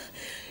room,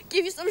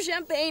 give you some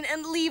champagne,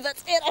 and leave.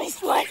 That's it, I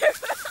swear.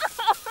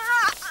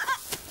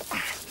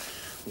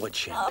 What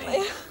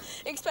champagne?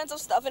 Expensive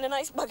stuff in an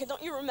ice bucket,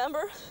 don't you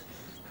remember?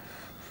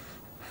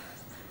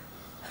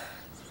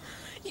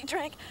 You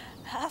drank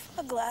half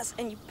a glass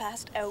and you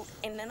passed out,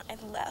 and then I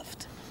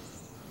left.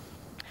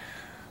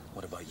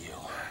 What about you?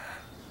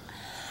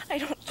 I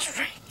don't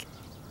drink.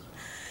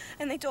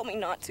 And they told me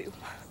not to.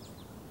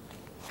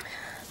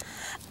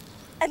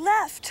 I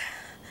left.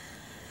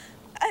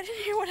 I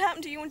didn't hear what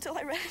happened to you until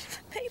I read it in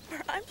the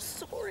paper. I'm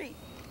sorry.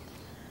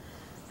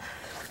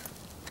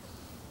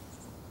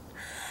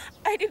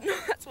 I didn't know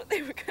that's what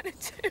they were gonna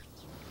do.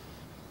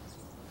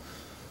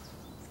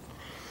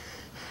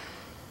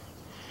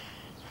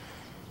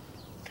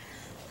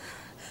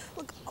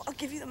 Look, I'll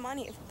give you the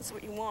money if that's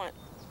what you want.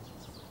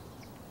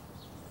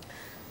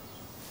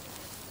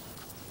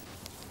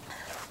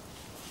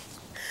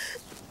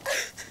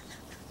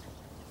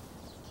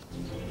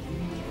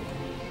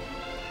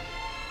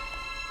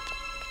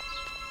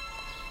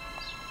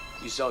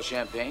 You sell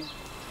champagne?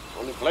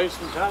 Only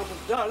place in town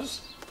that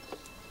does.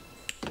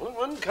 Only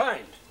one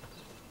kind.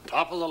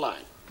 Top of the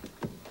line.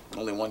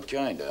 Only one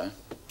kind, huh?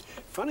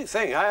 Funny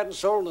thing, I hadn't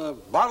sold a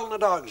bottle in a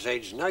dog's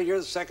age. Now you're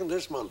the second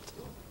this month.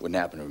 Wouldn't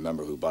happen to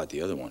remember who bought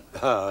the other one.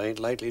 Oh, ain't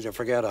likely to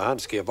forget a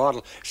Hunsky a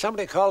bottle.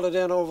 Somebody called it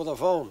in over the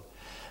phone.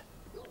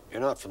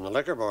 You're not from the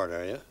liquor board,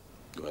 are you?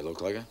 Do I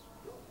look like it?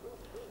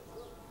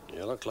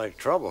 You look like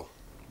trouble.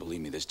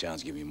 Believe me, this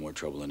town's giving me more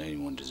trouble than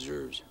anyone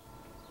deserves.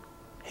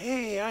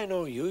 Hey, I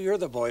know you. You're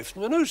the boy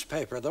from the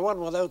newspaper, the one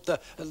without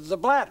the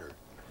bladder.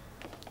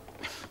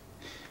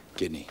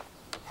 Kidney.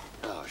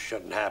 Oh,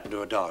 shouldn't happen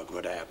to a dog.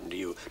 Would happen to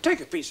you. Take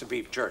a piece of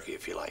beef jerky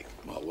if you like.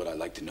 Well, what I'd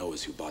like to know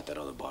is who bought that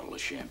other bottle of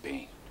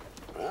champagne.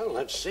 Well,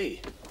 let's see.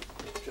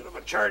 Should have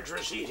a charge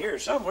receipt here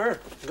somewhere.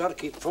 Got to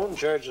keep phone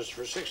charges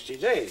for 60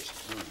 days.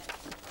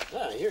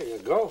 Ah, here you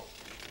go.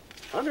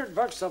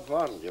 $100 a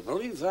bottle. You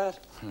believe that?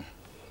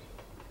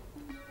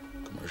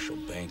 Commercial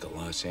Bank of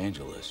Los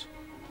Angeles.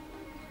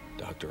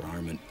 Dr.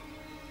 Armin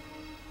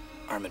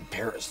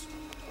Paris.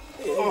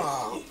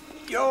 Oh,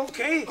 you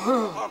okay?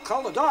 I'll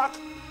call the doc.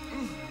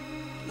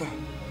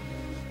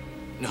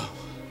 No.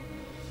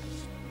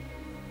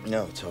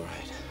 No, it's all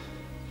right.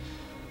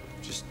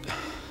 Just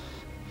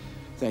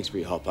thanks for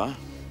your help, huh?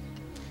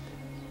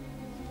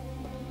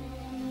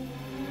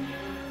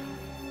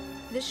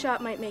 This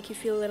shot might make you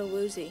feel a little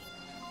woozy.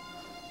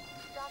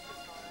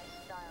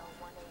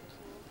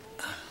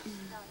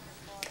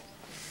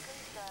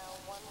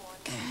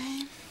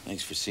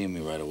 Thanks for seeing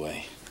me right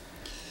away.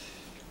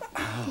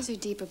 These are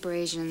deep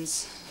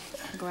abrasions.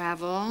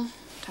 Gravel,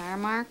 tire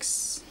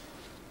marks.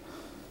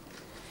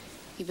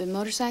 You've been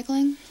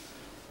motorcycling?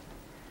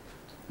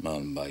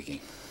 Mountain biking.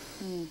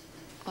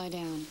 Lie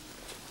down.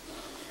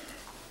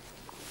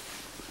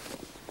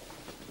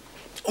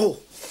 Oh!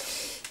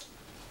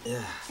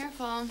 Yeah.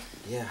 Careful.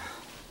 Yeah.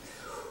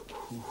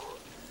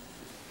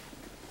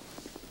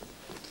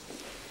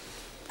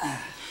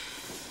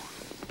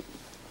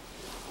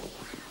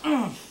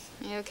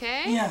 You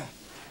okay? Yeah.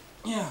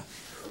 Yeah.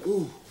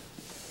 Ooh.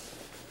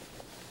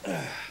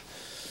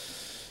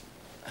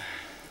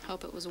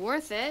 Hope it was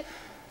worth it.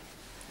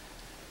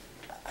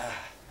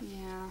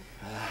 Yeah.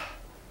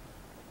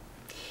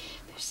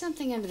 There's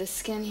something under the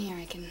skin here.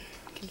 I can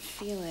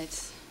feel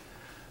it.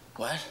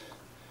 What?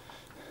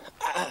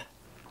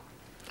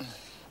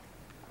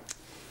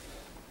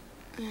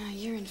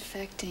 You're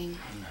infecting.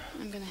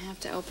 I'm gonna have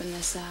to open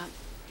this up.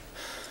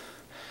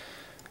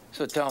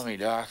 So tell me,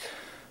 Doc,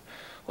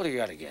 what do you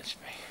got against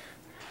me?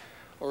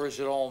 Or is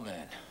it all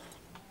men?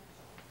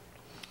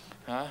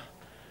 Huh?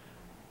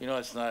 You know,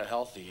 it's not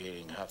healthy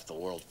eating half the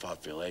world's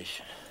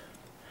population.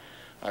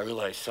 I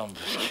realize some of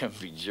us can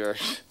be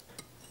jerks.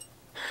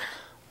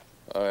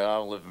 I mean,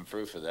 I'm living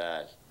proof of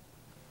that.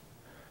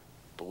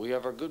 But we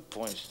have our good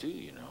points, too,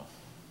 you know.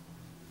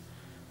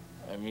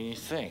 I mean, you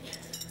think.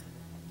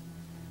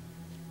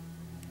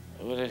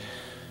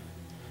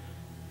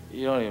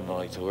 You don't even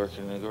like to work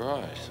in the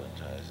garage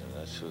sometimes, and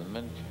that's where the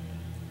men come in.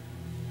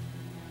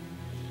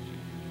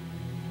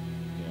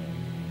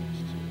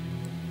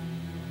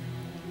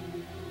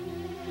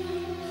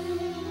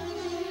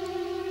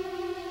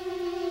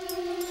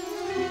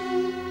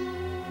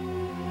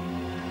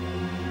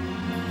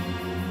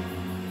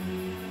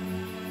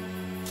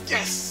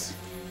 Yes!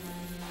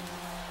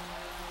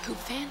 Hoop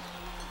fan?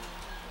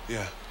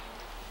 Yeah.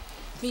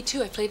 Me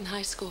too. I played in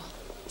high school.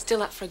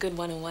 Still up for a good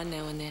one-on-one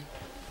now and then.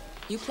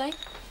 You play?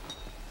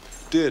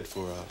 Did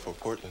for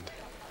Portland.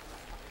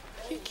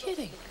 You're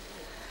kidding.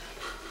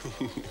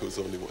 It was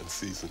only one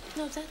season.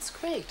 No, that's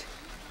great.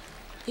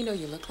 You know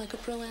you look like a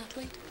pro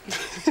athlete.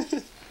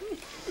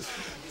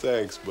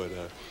 Thanks, but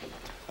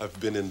I've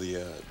been in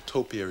the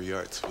topiary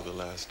arts for the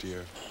last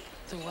year.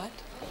 The what?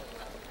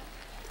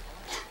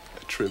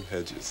 I trim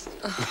hedges.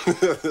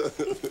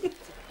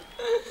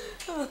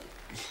 Oh.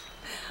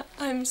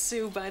 I'm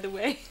Sue, by the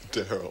way.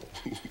 Daryl.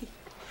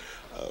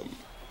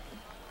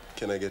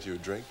 Can I get you a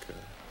drink?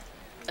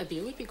 A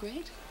beer would be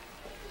great.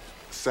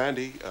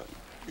 Sandy,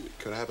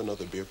 could I have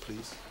another beer,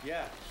 please?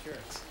 Yeah, sure.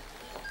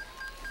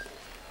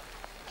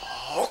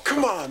 Oh,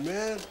 come on,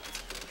 man.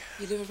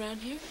 You live around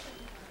here?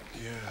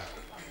 Yeah.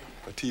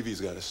 My TV's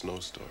got a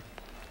snowstorm.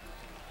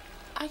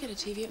 I got a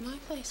TV at my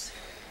place.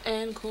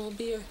 And cold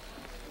beer.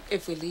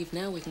 If we leave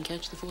now, we can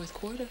catch the fourth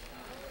quarter.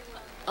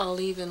 I'll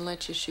even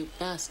let you shoot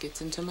baskets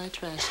into my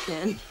trash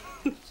can.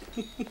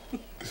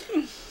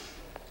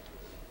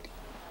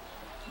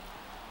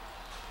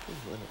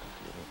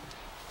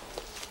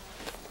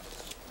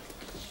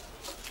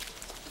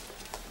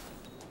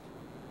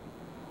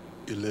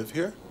 You live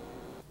here?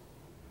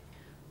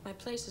 My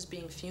place is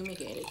being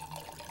fumigated.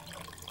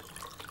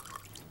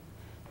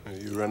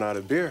 You run out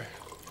of beer.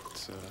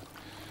 It's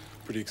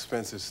pretty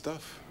expensive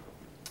stuff.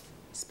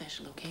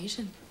 Special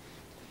occasion.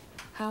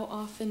 How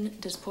often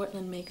does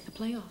Portland make the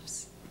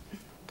playoffs?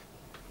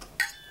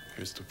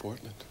 Here's to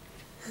Portland.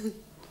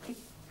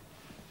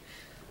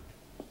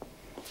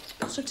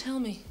 So tell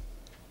me,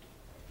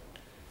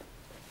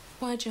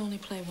 why'd you only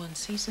play one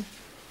season?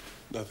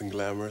 Nothing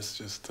glamorous,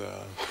 just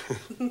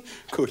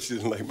Coach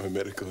didn't like my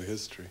medical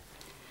history.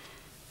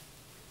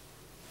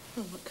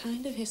 Well, what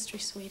kind of history,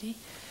 sweetie?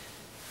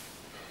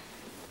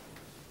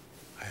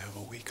 I have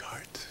a weak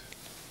heart.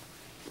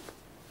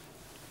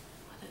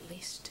 Well, at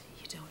least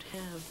you don't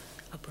have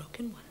a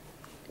broken one.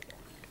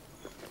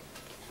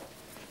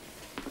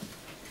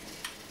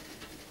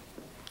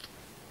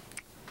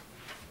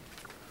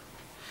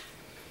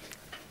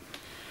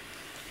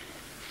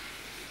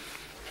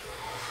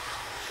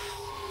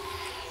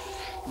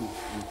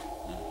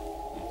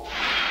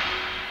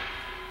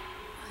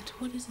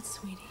 What is it,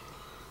 sweetie?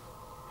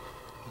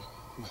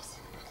 Nothing.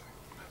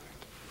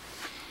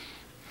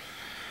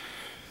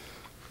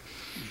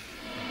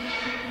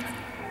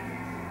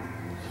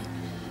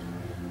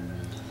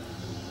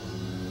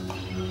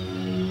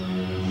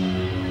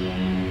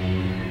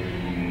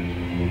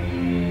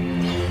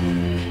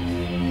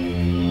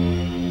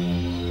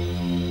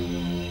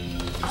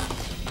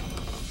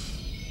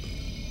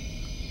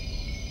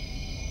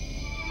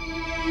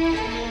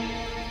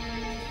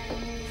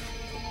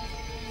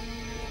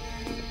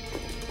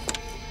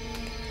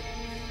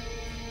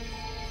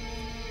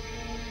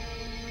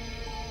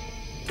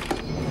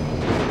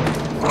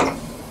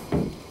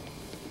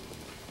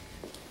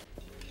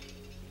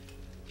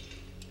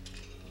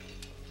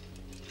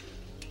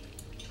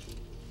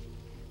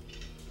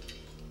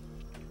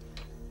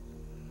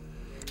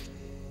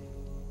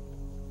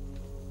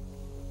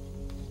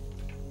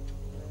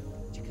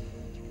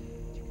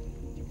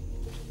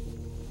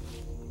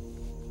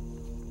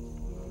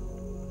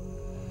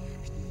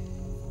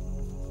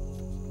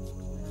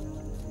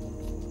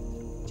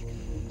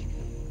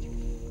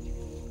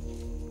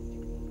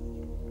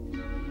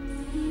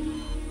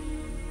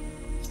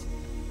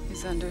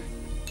 things under.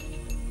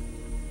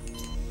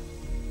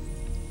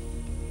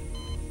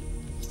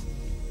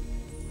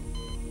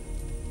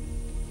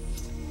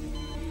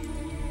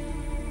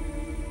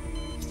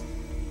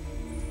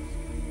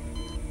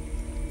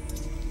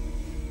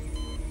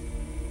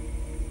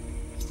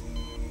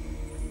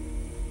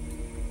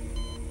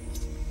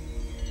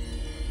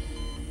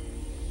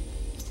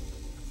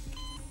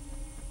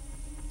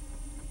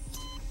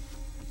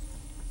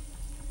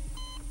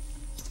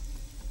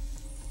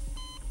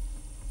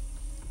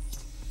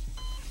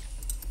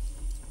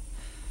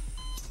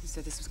 You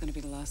said this was going to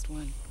be the last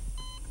one.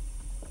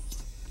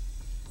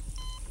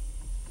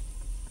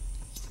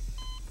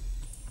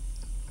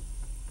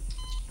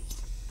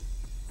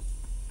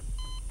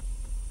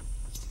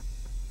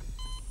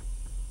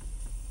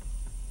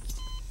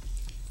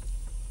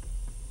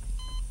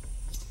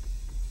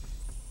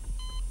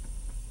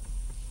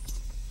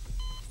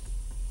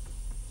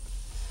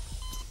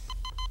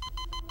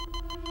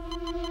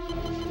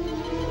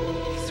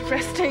 He's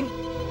resting.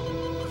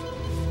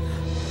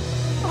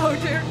 Oh,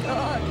 dear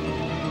God.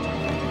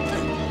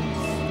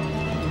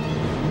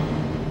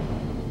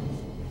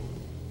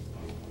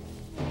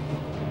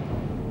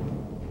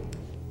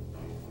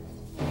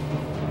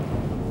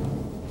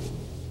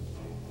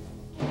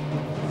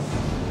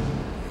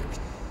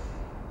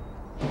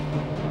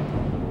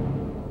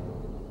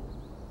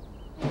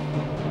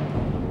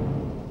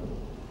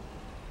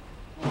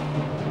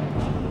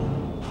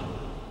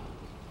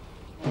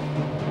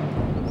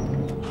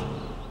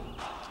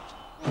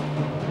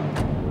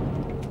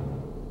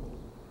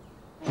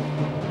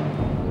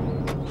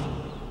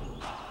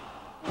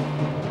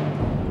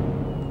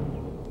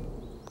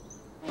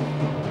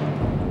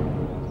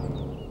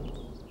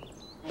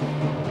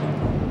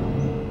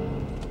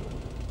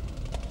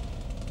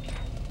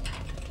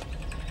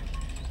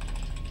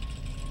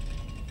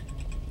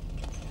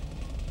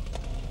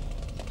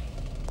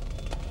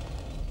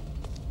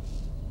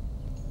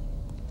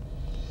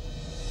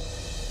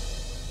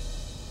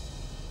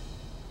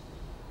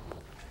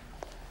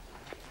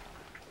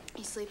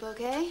 You sleep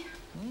okay?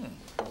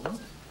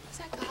 Is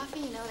that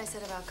coffee? You know what I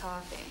said about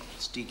coffee.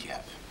 It's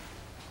decaf.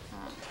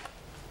 Oh.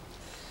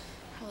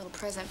 A little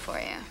present for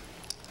you.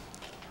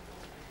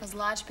 It was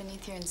lodged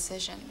beneath your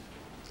incision.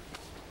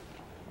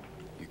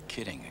 You're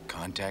kidding. A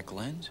contact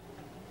lens?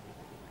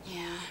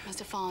 Yeah, must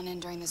have fallen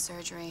in during the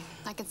surgery.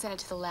 I can send it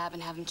to the lab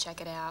and have them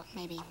check it out.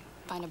 Maybe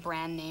find a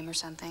brand name or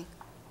something.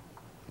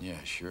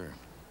 Yeah, sure.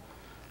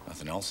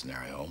 Nothing else in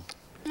there, I hope.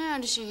 No,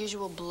 just your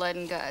usual blood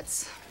and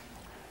guts.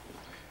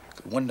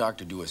 Could one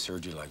doctor do a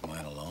surgery like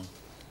mine alone?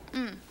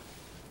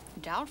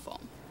 Doubtful.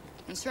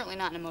 And certainly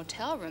not in a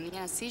motel room. The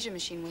anesthesia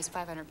machine weighs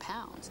 500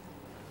 pounds.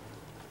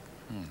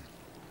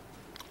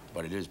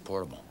 But it is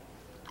portable.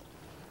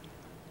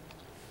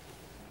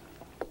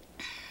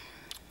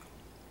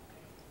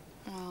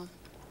 Well,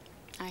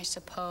 I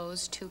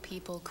suppose two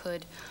people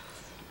could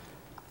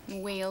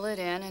wheel it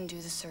in and do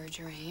the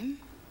surgery.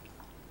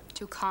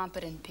 Two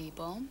competent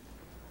people.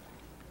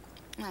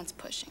 That's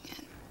pushing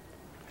it.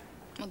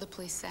 What'd the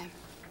police say?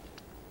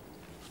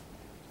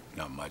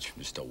 Not much.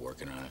 We're still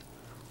working on it.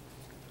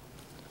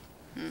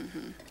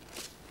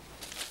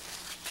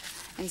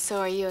 And so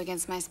are you,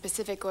 against my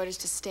specific orders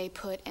to stay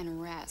put and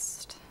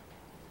rest.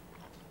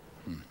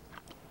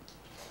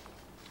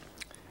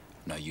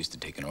 Not used to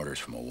taking orders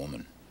from a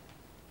woman.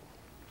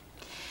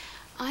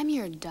 I'm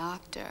your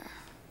doctor.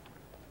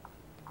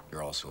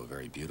 You're also a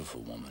very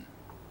beautiful woman.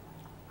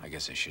 I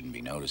guess I shouldn't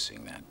be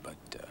noticing that, but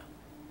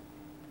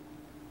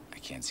I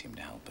can't seem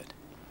to help it.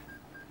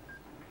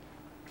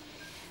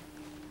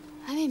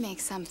 Let me make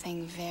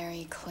something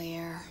very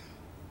clear.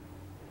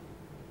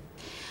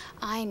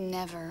 I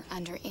never,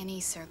 under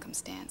any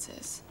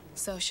circumstances,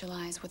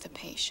 socialize with a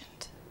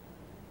patient.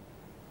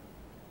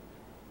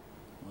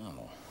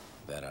 Well,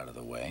 that out of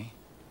the way.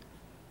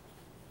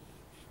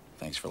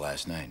 Thanks for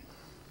last night.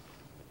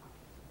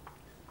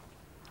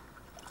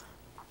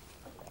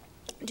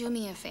 Do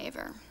me a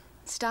favor.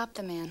 Stop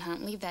the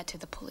manhunt. Leave that to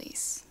the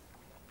police.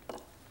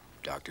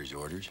 Doctor's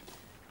orders?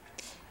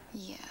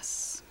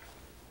 Yes.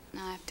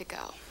 Now I have to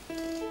go.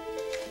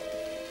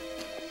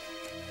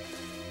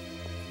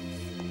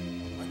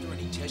 Aren't there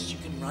any tests you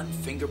can run?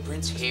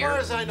 Fingerprints, As hair? far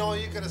as I know,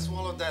 you could have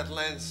swallowed that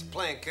lens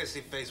playing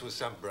kissy face with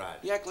some broad.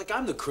 You act like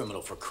I'm the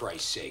criminal, for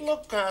Christ's sake.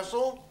 Look,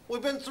 Castle,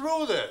 we've been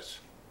through this.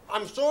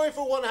 I'm sorry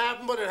for what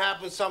happened, but it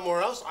happened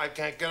somewhere else. I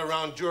can't get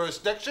around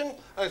jurisdiction,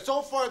 and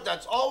so far,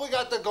 that's all we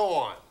got to go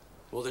on.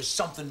 Well, there's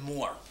something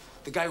more.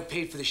 The guy who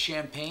paid for the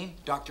champagne,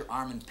 Dr.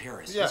 Armand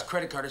Paris. Yeah. His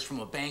credit card is from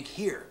a bank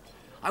here.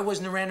 I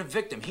wasn't a random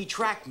victim. He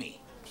tracked me.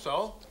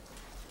 So?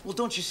 Well,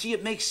 don't you see?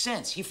 It makes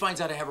sense. He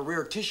finds out I have a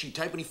rare tissue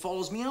type and he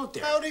follows me out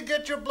there. How'd he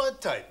get your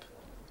blood type?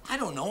 I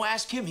don't know.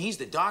 Ask him. He's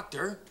the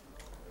doctor.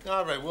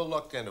 All right, we'll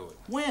look into it.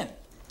 When?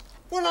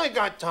 When I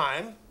got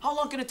time. How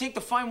long can it take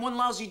to find one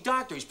lousy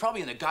doctor? He's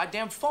probably in the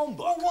goddamn phone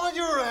book. Well, while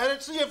you're at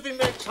it, see if he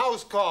makes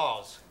house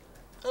calls.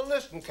 And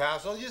listen,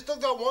 Castle, you still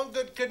got one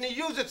good kidney.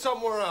 Use it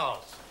somewhere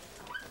else.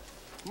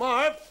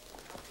 Marv,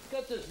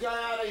 get this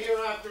guy out of here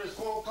after his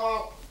phone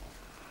call.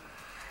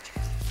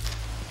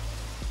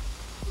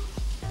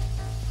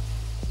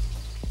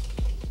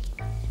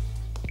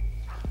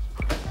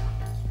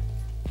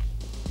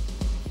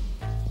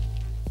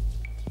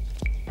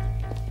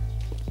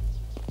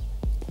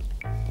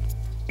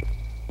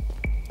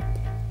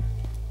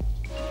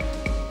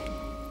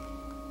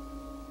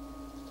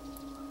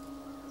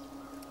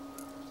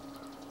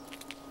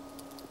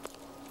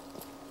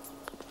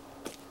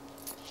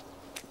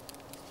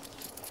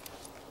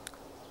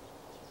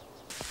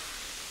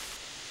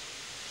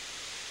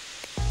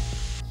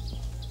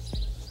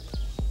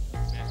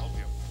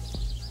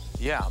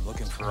 Yeah, I'm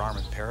looking for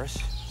Armand Paris.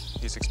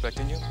 He's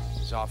expecting you?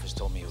 His office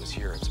told me he was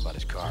here. It's about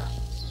his car.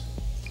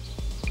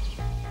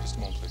 Just a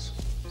moment, please.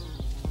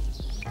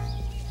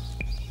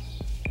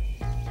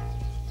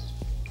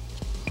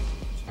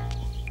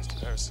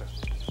 Mr. Paris, sir.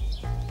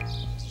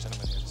 This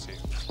gentleman here to see you.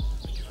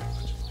 Thank you very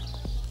much.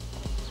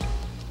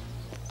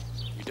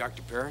 You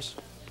Dr. Paris?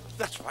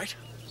 That's right.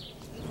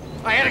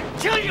 I had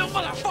to kill you,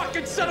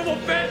 motherfucking son of a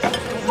bitch!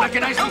 Don't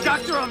recognize me,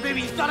 doctor, or maybe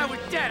you thought I was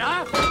dead,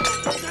 huh?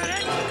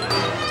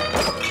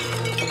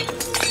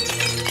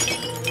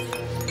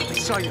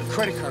 I saw your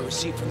credit card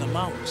receipt from the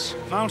mountains.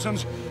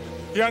 Mountains?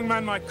 Young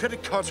man, my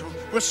credit cards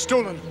were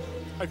stolen.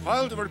 I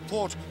filed a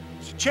report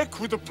to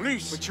check with the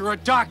police. But you're a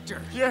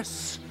doctor.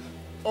 Yes,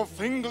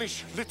 of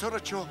English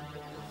literature.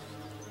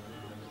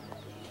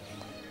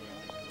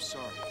 I'm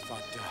sorry, I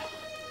thought,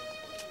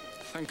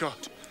 Thank God.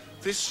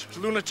 This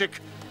lunatic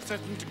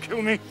threatened to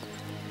kill me. It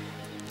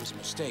was a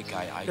mistake.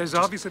 There's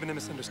obviously been a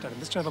misunderstanding.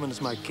 This gentleman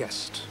is my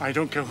guest. I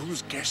don't care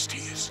whose guest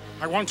he is.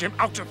 I want him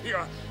out of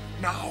here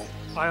now.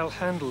 I'll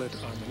handle it,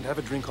 Armand. Have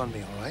a drink on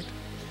me, all right?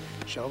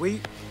 Shall we?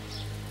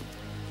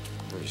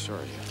 Very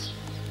sorry.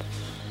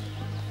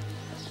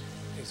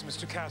 It's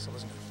Mr. Castle,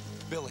 isn't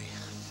it? Billy.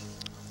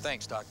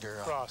 Thanks,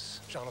 Doctor.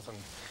 Ross, Jonathan.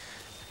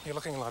 You're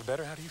looking a lot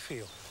better. How do you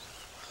feel?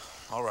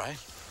 All right.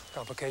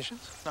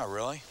 Complications? Not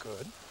really.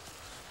 Good.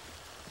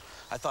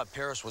 I thought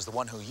Paris was the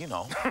one who, you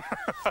know.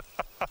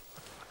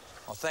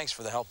 Well, thanks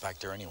for the help back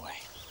there anyway.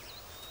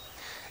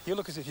 You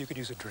look as if you could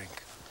use a drink.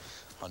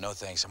 Oh, no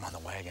thanks. I'm on the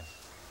wagon.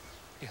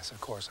 Yes,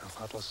 of course. How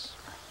thoughtless.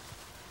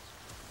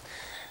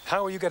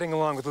 How are you getting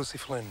along with Lucy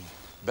Flynn?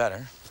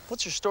 Better.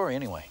 What's your story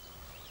anyway?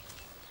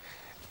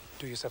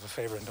 Do yourself a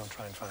favor and don't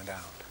try and find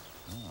out.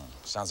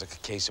 Sounds like a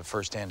case of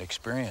first-hand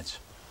experience.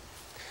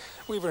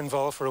 We were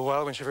involved for a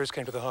while when she first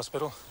came to the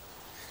hospital.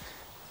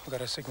 We got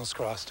our signals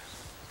crossed.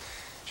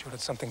 She wanted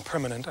something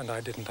permanent, and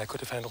I didn't. I could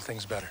have handled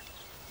things better.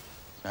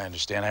 I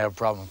understand. I have a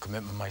problem with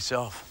commitment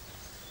myself.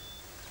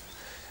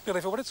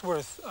 Billy, for what it's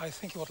worth, I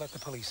think you ought to let the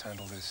police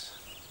handle this.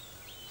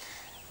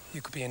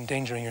 You could be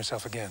endangering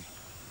yourself again.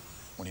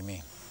 What do you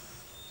mean?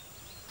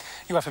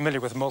 You are familiar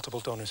with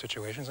multiple donor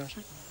situations, aren't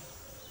you?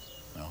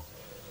 No.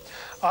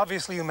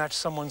 Obviously, you match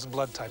someone's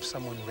blood type,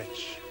 someone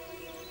rich.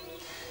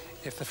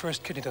 If the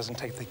first kidney doesn't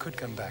take, they could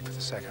come back for the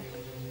second.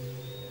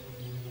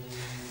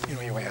 You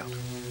know your way out.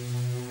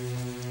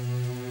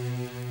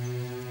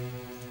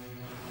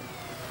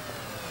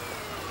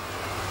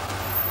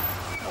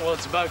 Well,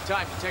 it's about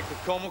time.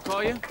 Detective Como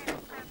call you?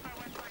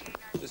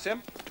 This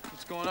him?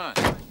 What's going on?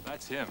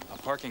 That's him. A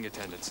parking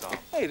attendant saw him.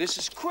 Hey, this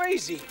is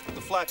crazy.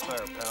 The flat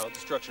tire, pal.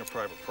 Destruction of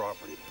private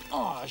property.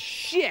 Oh,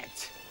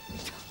 shit.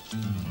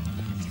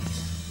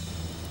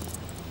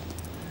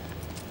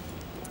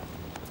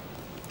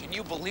 Can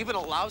you believe it? A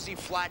lousy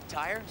flat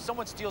tire?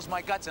 Someone steals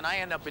my guts and I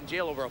end up in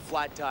jail over a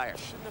flat tire.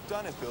 Shouldn't have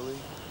done it, Billy.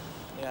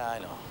 Yeah, I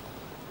know.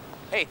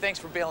 Hey, thanks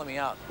for bailing me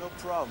out. No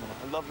problem.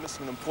 I love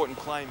missing an important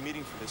client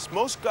meeting for this.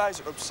 Most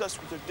guys are obsessed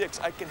with their dicks.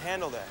 I can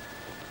handle that.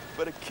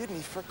 But a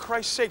kidney, for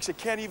Christ's sakes, it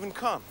can't even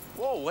come.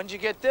 Whoa, when'd you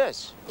get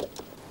this?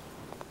 It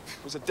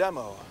was a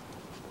demo.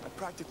 I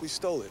practically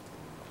stole it.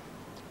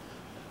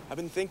 I've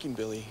been thinking,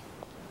 Billy.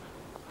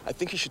 I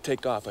think you should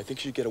take off. I think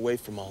you should get away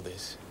from all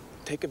this.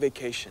 Take a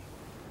vacation.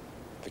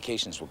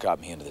 Vacation's what got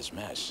me into this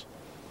mess.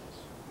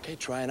 Okay,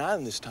 try an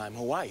island this time.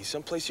 Hawaii,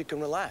 someplace you can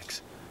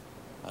relax.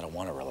 I don't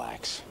want to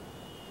relax.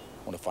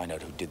 I want to find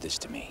out who did this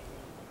to me.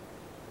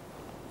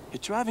 You're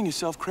driving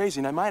yourself crazy,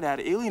 and I might add,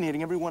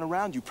 alienating everyone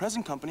around you,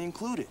 present company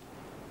included.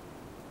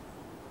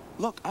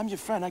 Look, I'm your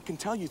friend. I can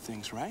tell you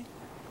things, right?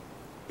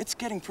 It's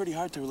getting pretty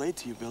hard to relate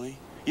to you, Billy.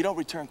 You don't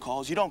return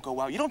calls. You don't go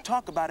out. You don't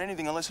talk about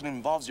anything unless it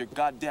involves your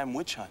goddamn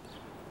witch hunt.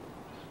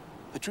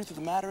 The truth of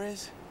the matter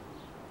is,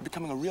 you're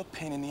becoming a real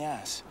pain in the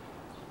ass.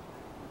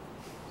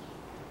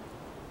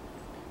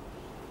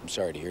 I'm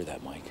sorry to hear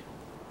that, Mike.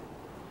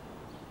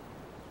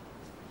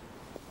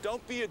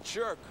 Don't be a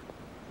jerk.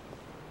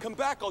 Come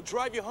back, I'll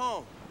drive you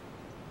home.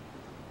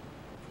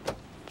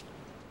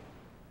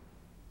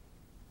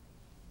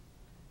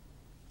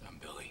 I'm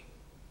Billy.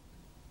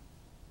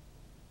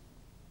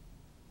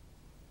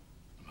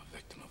 I'm a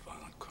victim of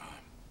violent crime.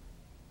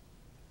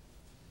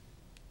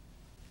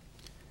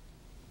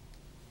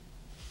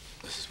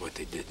 This is what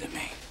they did to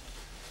me.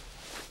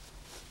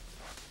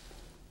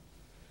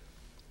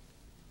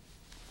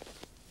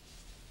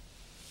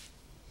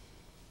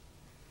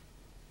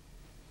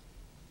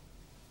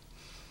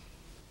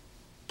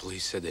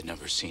 Police said they'd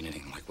never seen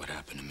anything like what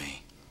happened to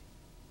me.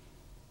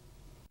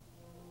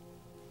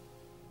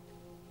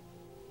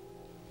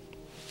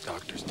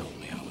 Doctors told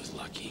me I was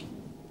lucky.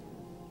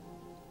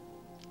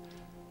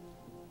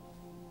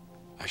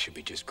 I should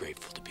be just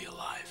grateful to be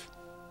alive.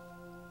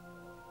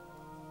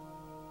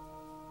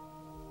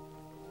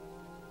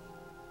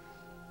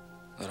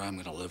 That I'm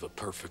gonna live a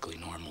perfectly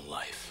normal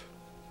life.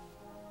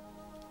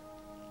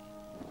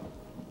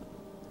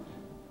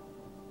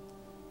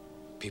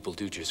 People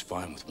do just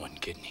fine with one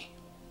kidney.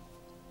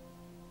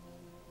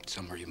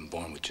 Some are even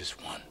born with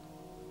just one.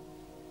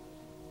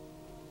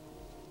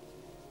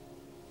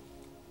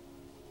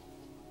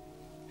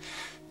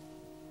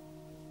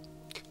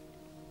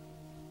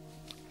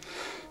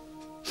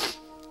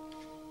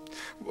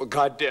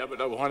 goddamn it,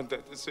 I wanted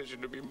that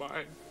decision to be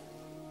mine.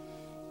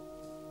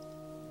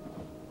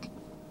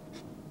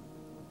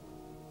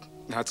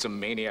 Not some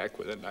maniac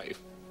with a knife.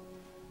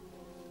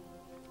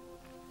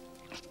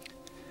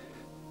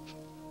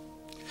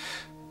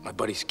 My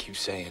buddies keep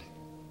saying,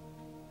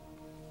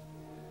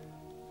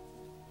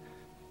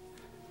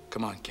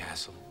 come on,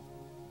 Castle.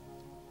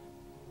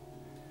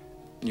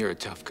 You're a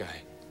tough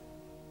guy.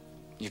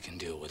 You can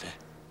deal with it.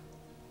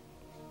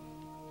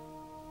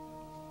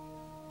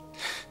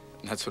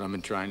 And that's what I've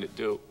been trying to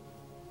do.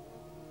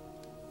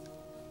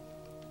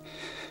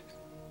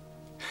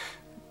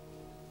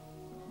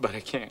 But I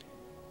can't.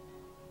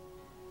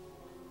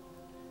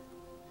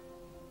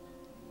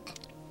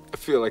 I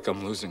feel like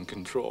I'm losing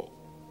control.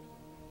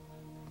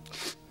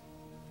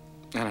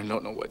 And I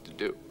don't know what to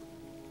do.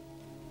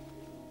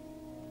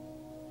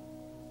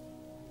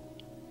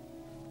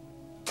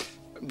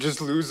 I'm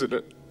just losing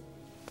it.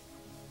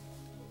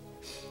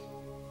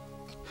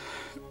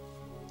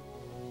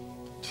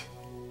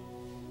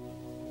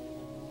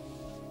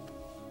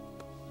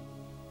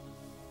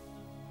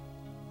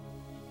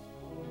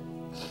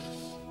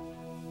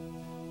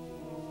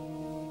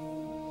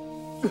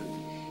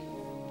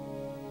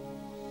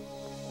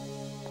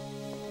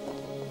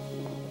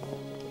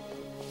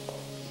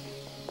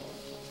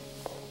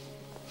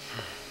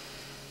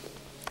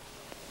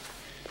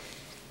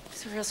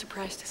 I was real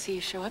surprised to see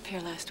you show up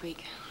here last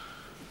week.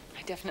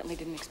 I definitely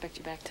didn't expect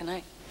you back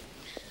tonight.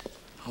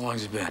 How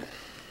long's it been?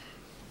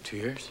 2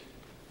 years?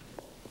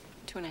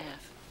 2.5.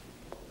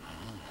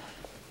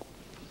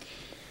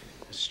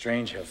 It's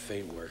strange how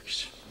fate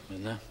works,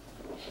 isn't it?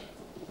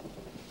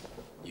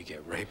 You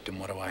get raped, and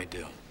what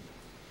do?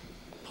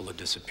 Pull a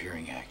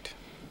disappearing act.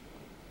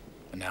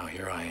 And now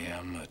here I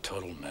am, a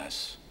total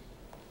mess.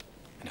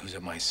 And who's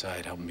at my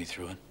side helping me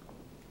through it?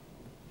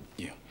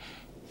 You.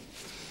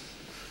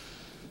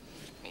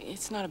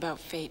 It's not about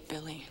fate,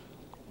 Billy.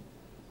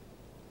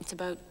 It's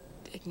about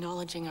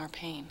acknowledging our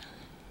pain,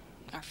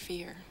 our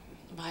fear,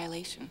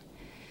 violation,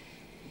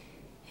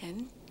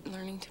 and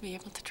learning to be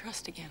able to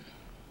trust again.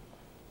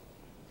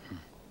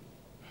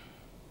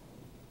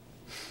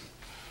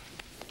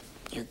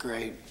 You're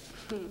great.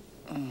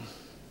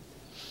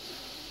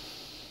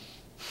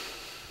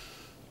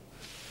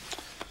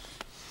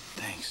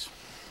 Thanks.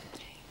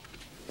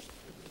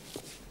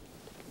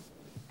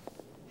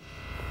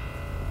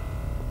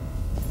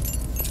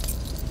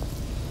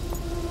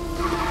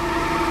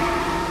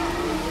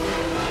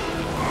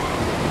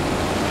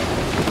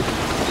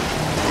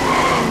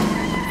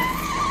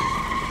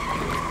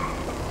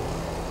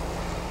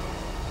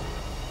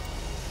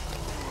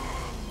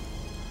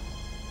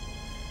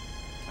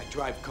 I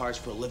drive cars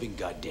for a living,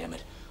 goddammit.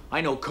 I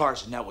know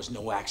cars, and that was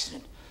no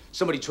accident.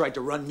 Somebody tried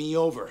to run me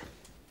over.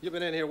 You've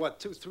been in here, what,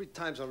 2, 3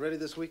 times already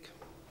this week?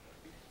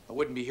 I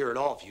wouldn't be here at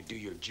all if you do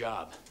your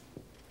job.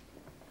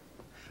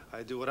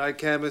 I do what I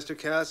can, Mr.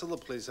 Castle. The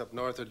police up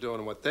north are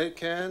doing what they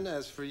can.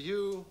 As for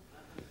you,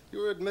 you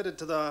were admitted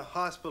to the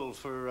hospital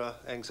for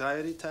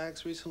anxiety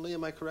attacks recently,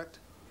 am I correct?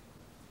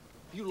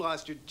 You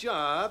lost your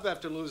job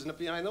after losing it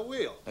behind the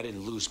wheel. I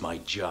didn't lose my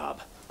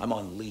job. I'm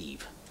on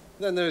leave.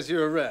 Then there's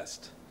your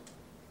arrest.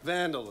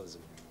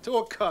 Vandalism. To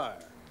a car.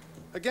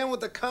 Again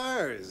with the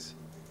cars.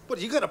 What,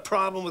 you got a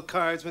problem with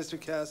cars, Mr.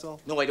 Castle?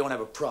 No, I don't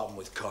have a problem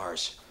with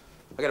cars.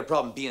 I got a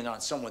problem being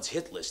on someone's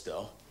hit list,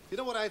 though. You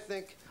know what I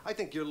think? I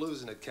think you're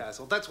losing it,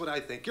 Castle. That's what I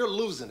think. You're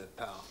losing it,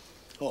 pal.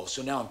 Oh,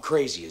 so now I'm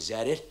crazy, is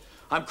that it?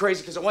 I'm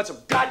crazy because I want some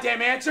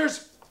goddamn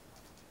answers?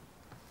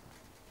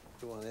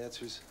 You want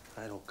answers?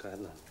 I don't got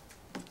none.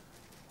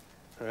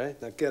 All right,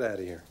 now get out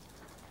of here.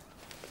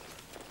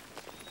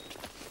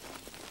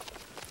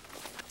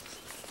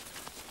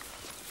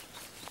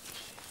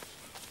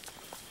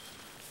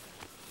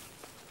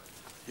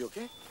 You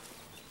okay?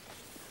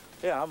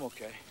 Yeah, I'm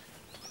okay.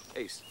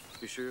 Ace,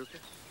 you sure you're okay?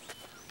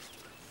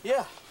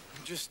 Yeah,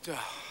 I'm just a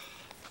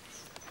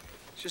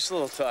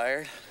little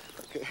tired.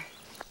 Okay.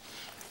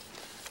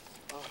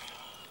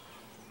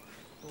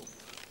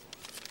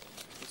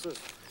 What's this?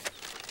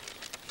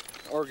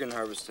 Organ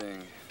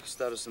harvesting,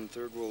 status in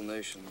third world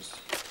nations.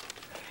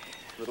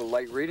 Little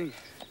light reading?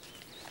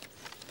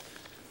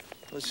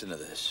 Listen to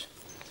this.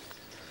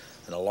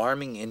 An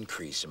alarming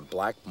increase in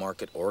black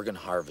market organ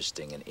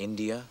harvesting in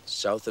India,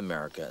 South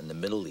America, and the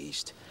Middle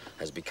East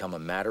has become a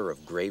matter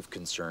of grave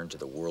concern to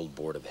the World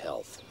Board of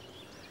Health.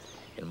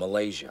 In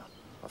Malaysia,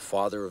 a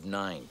father of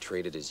 9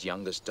 traded his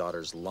youngest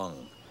daughter's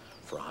lung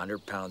for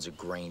 100 pounds of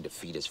grain to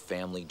feed his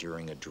family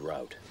during a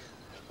drought.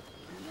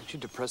 Aren't you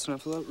depressed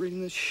enough without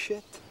reading this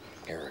shit?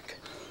 Eric,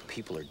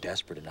 people are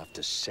desperate enough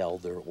to sell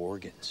their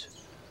organs.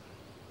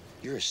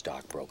 You're a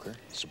stockbroker,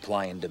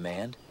 supply and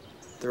demand.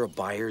 There are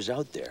buyers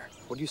out there.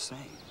 What are you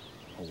saying?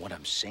 Well, what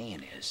I'm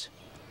saying is,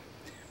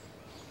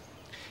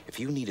 if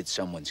you needed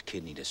someone's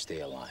kidney to stay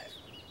alive,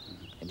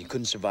 and you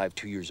couldn't survive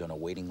 2 years on a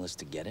waiting list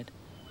to get it,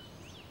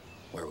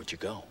 where would you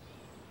go?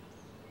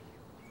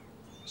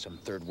 Some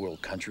third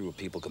world country where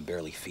people can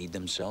barely feed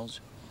themselves?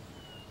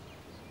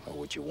 Or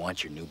would you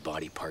want your new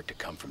body part to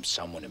come from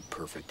someone in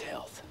perfect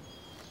health?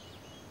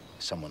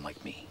 Someone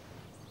like me.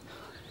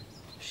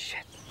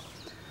 Shit.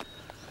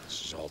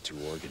 is all too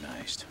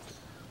organized.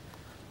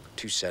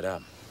 Too set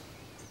up.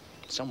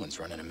 Someone's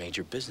running a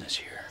major business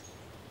here.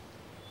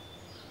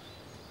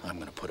 I'm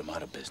gonna put him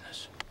out of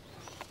business.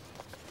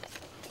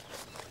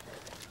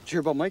 Did you hear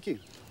about Mikey?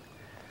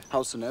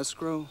 House in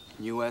escrow,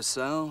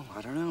 USL.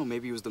 I don't know,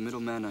 maybe he was the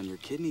middleman on your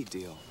kidney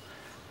deal.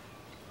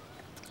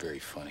 Very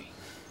funny.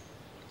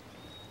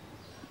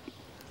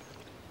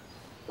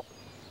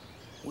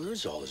 Where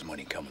is all his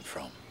money coming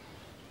from?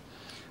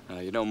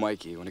 You know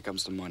Mikey, when it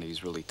comes to money,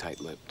 he's really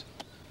tight-lipped.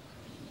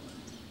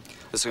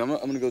 Listen, I'm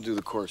gonna go do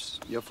the course.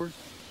 You up for it?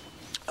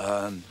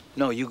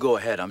 No, you go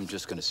ahead. I'm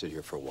just gonna sit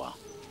here for a while.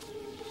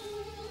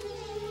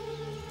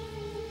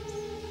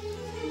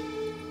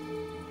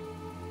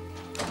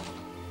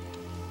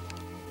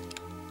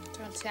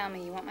 Don't tell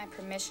me you want my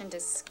permission to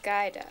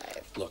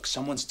skydive. Look,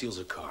 someone steals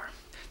a car.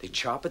 They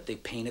chop it, they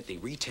paint it, they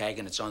re-tag,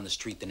 and it's on the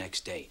street the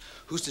next day.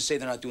 Who's to say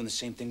they're not doing the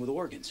same thing with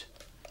organs?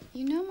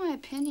 You know my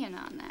opinion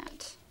on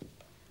that.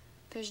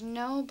 There's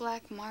no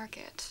black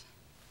market.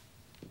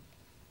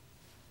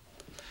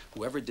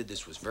 Whoever did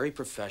this was very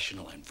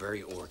professional and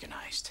very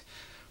organized.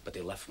 But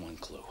they left one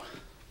clue.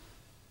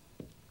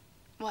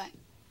 What?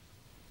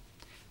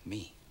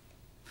 Me.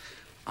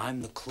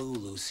 I'm the clue,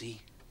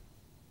 Lucy.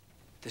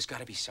 There's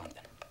gotta be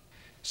something.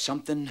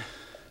 Something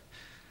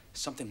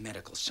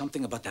medical.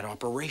 Something about that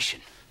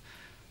operation.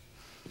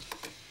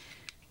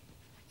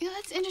 You know,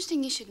 that's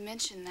interesting you should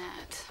mention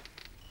that.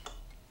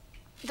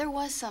 There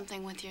was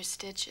something with your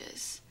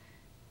stitches.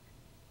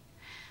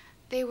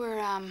 They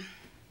were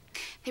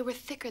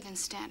thicker than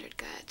standard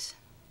goods.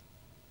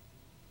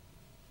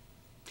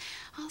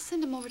 I'll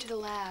send them over to the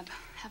lab,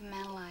 have them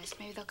analyzed.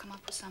 Maybe they'll come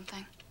up with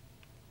something.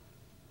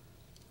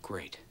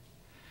 Great.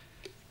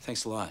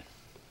 Thanks a lot.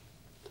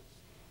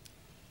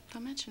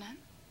 Don't mention it.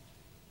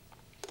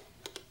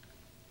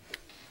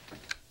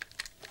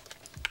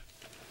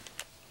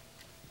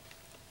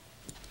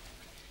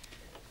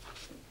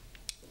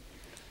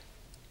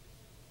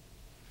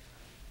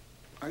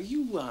 Are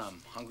you,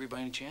 hungry by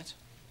any chance?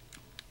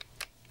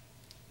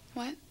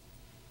 What?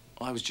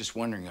 Well, I was just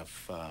wondering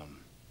if,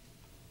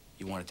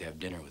 you wanted to have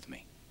dinner with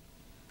me.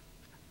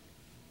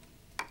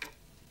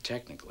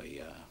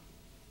 Technically,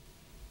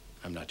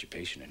 I'm not your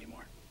patient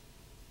anymore.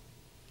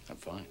 I'm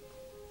fine.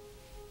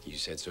 You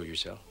said so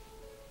yourself.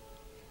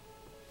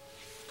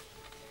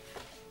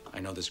 I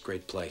know this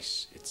great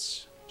place.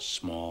 It's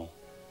small,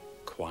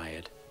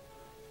 quiet,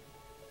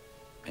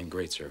 and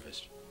great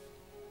service.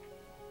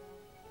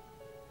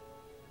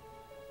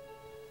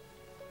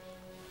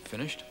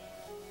 Finished?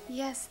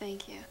 Yes,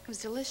 thank you. It was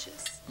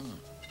delicious.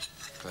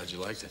 Glad you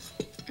liked it.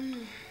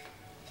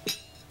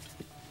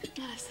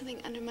 I have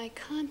something under my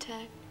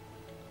contact.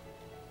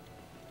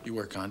 You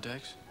wear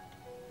contacts?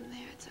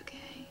 There, it's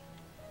okay.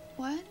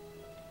 What?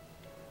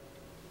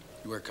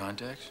 You wear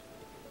contacts?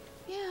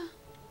 Yeah.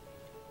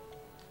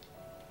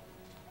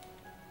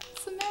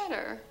 What's the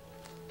matter?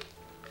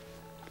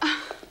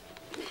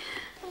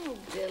 Oh,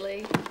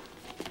 Billy.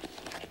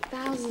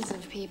 Thousands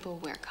of people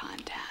wear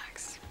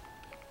contacts.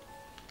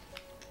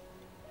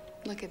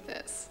 Look at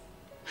this.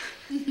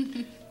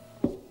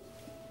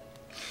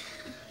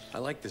 I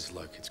like this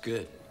look. It's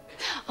good.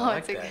 Oh, I like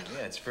it's a that. good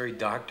Yeah, it's very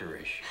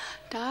doctorish.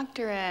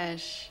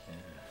 Doctorish.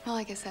 Well,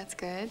 I guess that's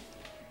good.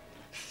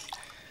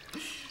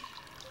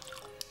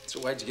 So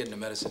why'd you get into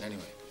medicine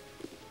anyway?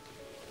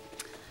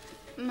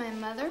 My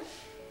mother?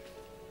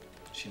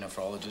 Is she a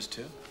nephrologist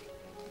too?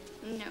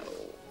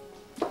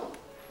 No.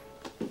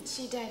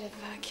 She died of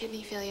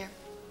kidney failure.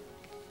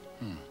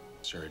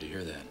 Sorry to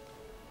hear that.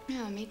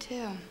 Yeah, me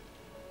too.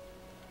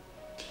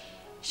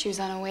 She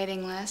was on a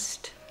waiting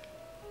list.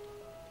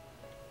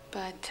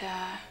 But,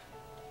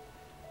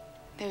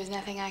 there was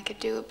nothing I could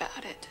do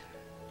about it.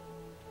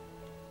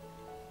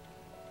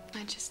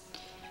 I just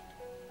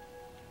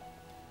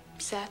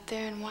sat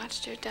there and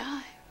watched her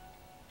die.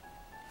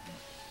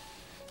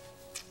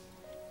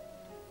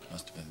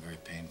 Must have been very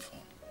painful.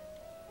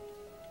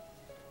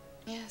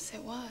 Yes,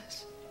 it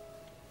was.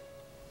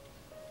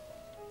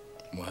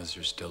 Was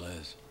or still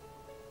is.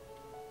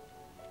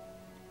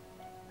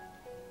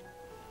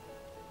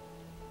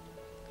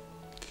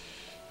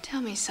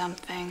 Tell me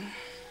something.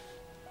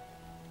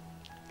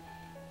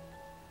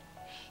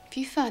 If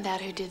you found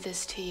out who did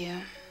this to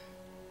you,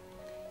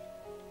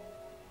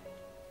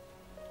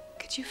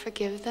 could you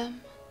forgive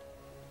them?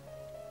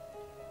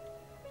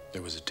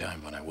 There was a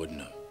time when I wouldn't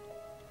have.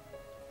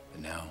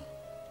 But now,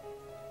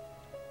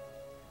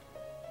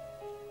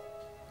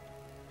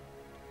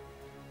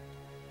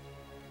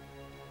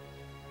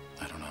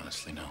 I don't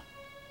honestly know.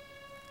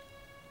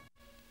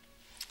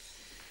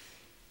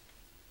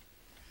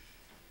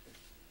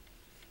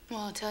 Well,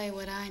 I'll tell you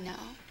what I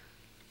know.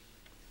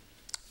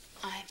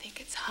 I think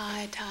it's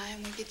high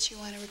time we get you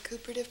on a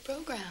recuperative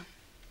program.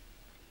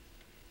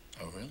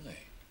 Oh, really?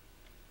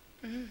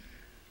 Mm.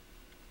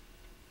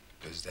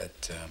 Does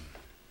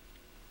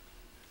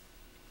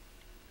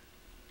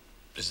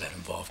that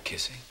involve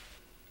kissing?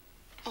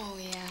 Oh,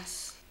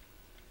 yes.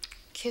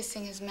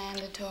 Kissing is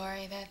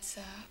mandatory. That's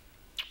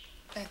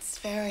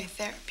very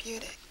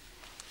therapeutic.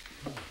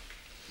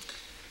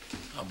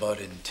 How about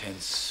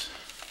intense,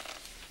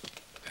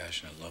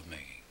 passionate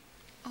lovemaking?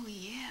 Oh,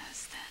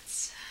 yes,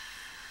 that's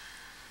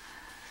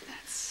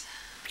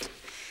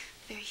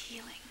very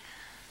healing.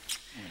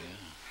 Oh, yeah.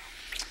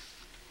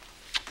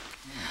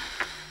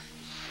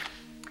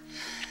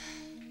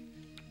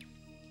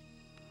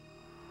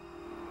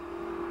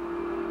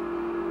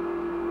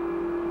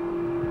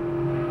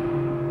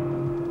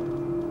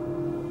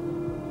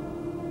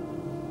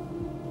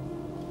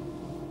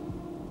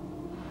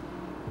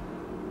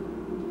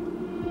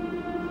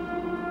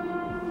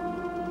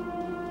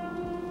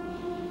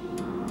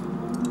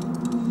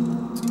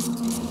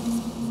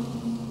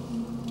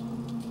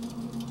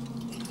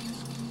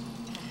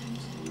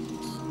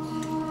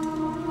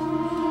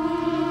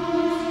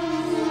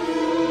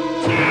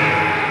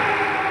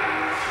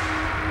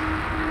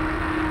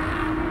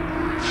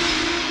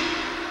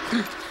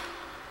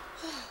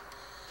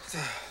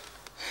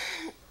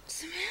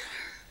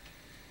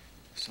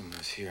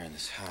 Here in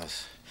this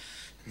house,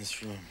 in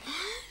this room.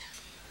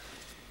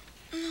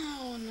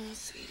 No,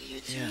 sweetie,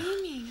 you're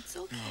dreaming. It's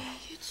okay. No.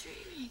 You're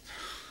dreaming.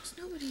 There's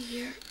nobody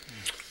here.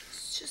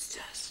 It's just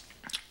us.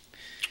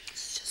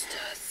 It's just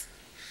us.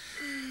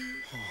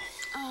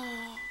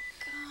 Oh,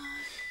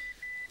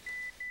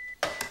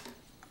 God.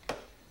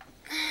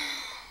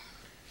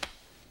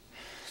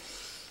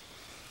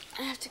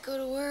 I have to go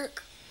to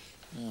work.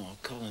 No,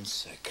 call in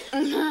sick.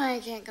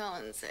 I can't call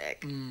in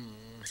sick.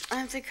 I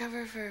have to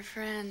cover for a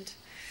friend.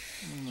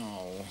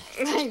 No.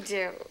 I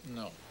do.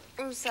 No.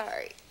 I'm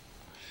sorry.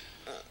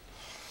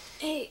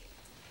 Hey.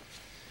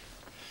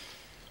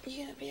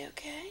 You gonna be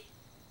okay?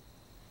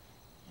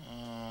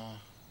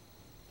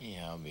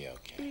 Yeah, I'll be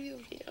okay. You'll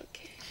be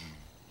okay.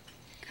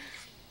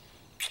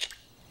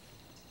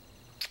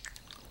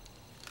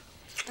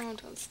 Oh,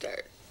 don't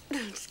start.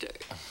 Don't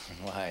start.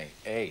 Why?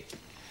 Hey.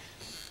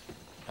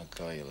 I'll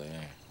call you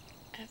later.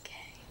 Okay.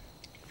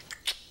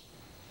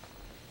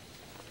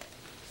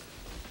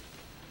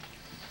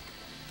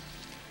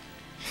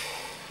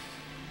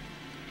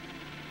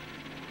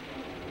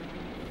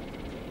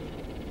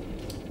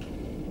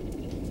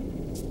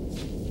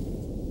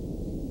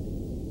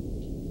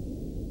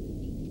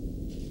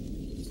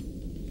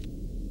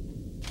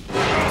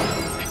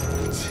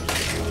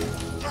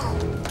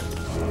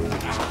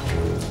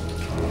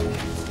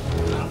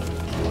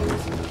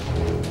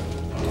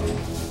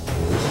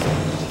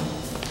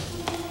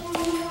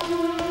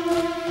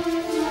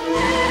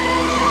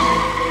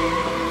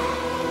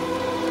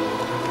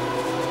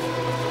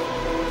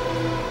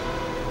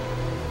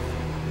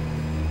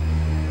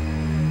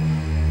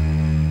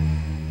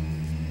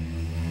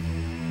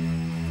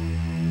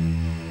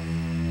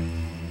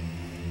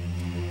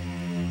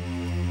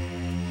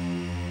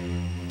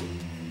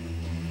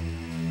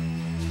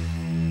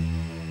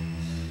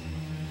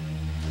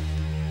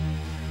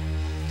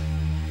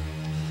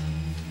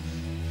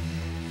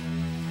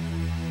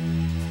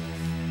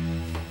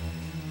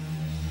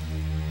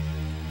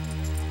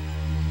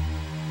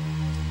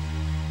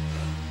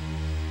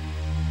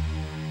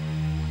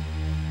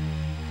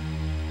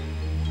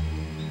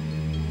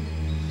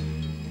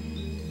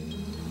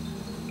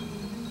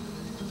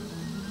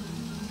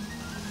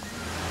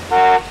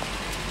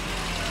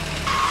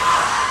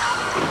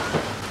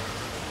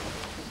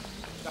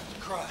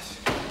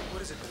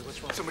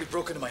 Somebody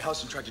broke into my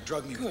house and tried to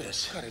drug me with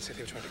this. God, I'd say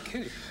they were trying to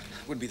kill you.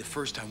 Wouldn't be the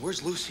first time.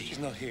 Where's Lucy? She's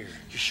not here.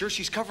 You sure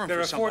she's covering there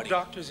for There somebody? are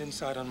 4 doctors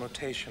inside on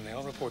rotation. They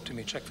all report to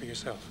me. Check for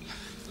yourself.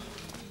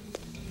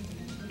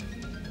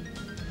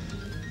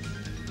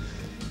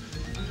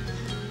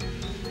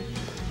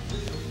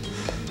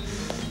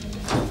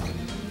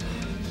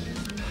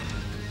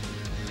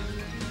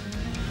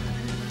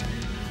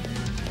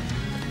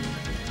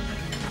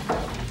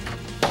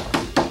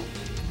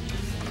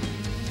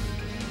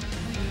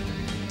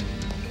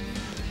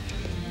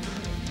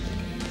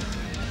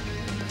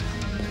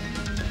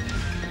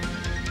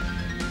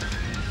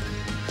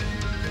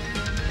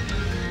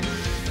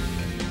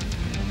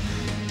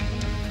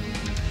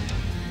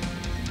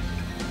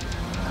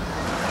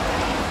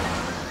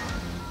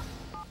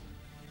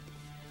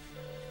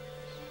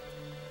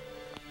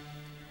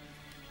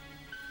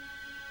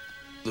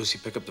 Lucy,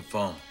 pick up the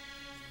phone.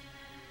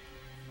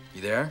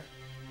 You there?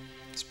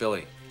 It's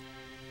Billy.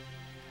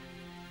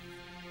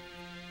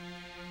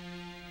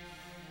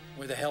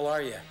 Where the hell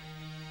are you?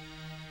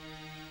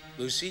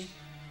 Lucy?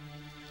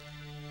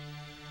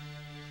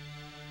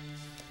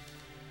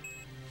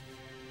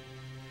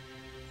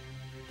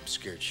 I'm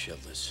scared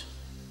shitless.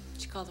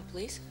 Did you call the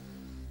police?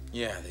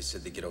 Yeah, they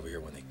said they'd get over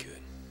here when they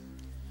could.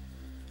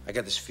 I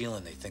got this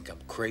feeling they think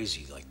I'm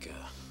crazy, like,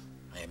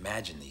 I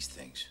imagine these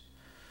things.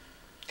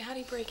 How'd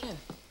he break in?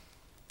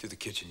 Through the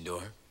kitchen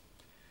door.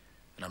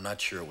 And I'm not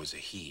sure it was a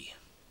he.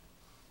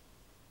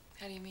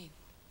 How do you mean?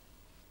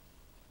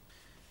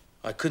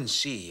 I couldn't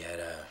see. He had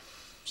a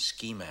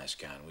ski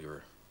mask on. We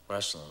were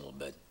wrestling a little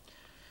bit.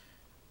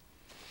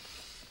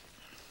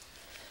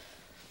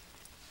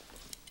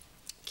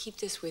 Keep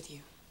this with you,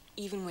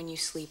 even when you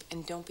sleep,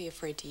 and don't be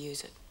afraid to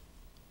use it.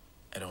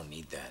 I don't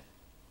need that.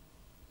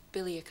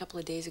 Billy, a couple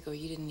of days ago,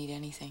 you didn't need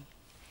anything.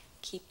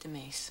 Keep the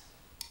mace.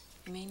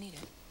 You may need it.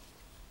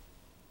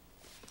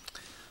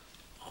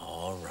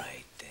 All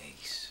right,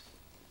 thanks.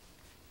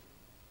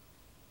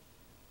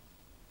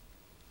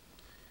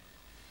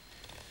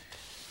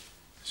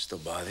 Still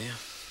bother you?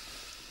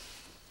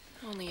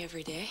 Only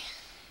every day.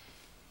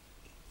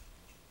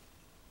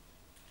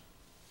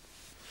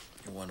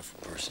 You're a wonderful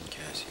person,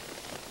 Cassie.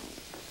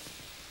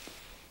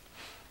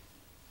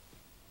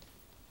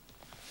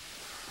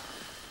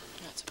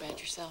 Not so bad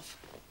yourself.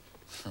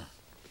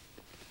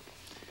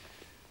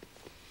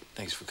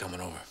 Thanks for coming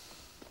over.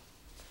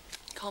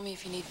 Call me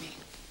if you need me.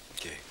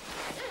 Okay.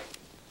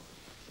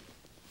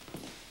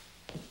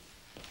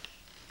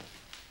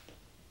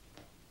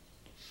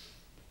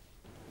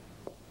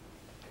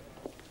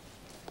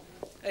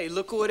 Hey,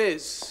 look who it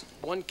is.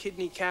 One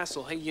Kidney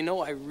Castle. Hey, you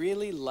know, I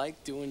really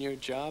like doing your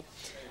job.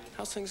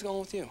 How's things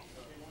going with you?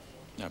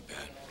 Not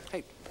bad.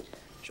 Hey,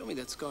 show me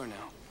that scar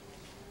now.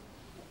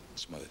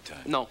 Some other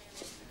time. No.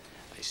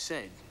 I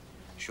said,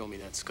 show me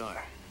that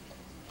scar.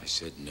 I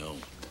said no.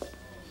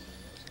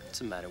 What's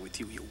the matter with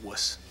you, you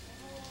wuss?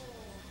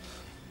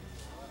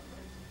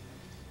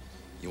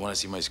 You want to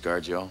see my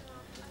scar, Joe?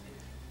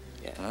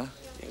 Yeah. Huh?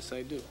 Yes,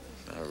 I do.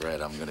 All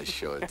right, I'm gonna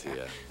show it to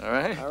you. All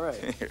right? All right.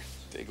 Here,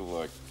 take a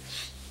look.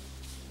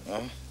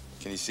 Huh?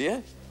 Can you see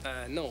it?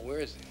 No, where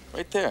is it?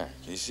 Right there.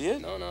 Can you see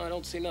it? No, I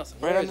don't see nothing.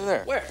 Right Where under is it?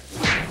 there. Where?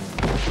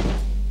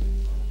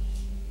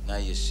 Now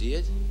you see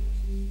it?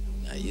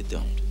 Now you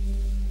don't.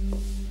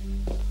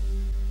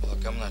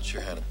 Look, I'm not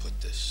sure how to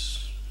put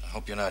this. I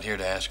hope you're not here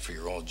to ask for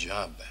your old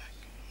job back.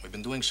 We've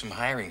been doing some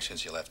hiring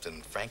since you left,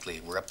 and frankly,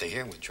 we're up to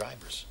here with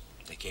drivers.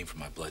 They came for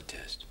my blood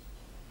test.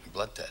 Your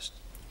blood test?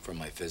 From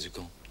my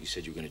physical. You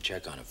said you were gonna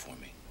check on it for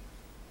me.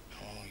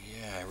 Oh,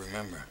 yeah, I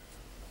remember.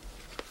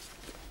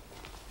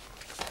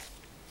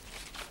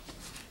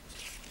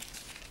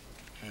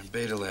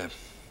 Beta Lab.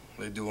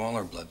 They do all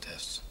our blood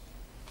tests.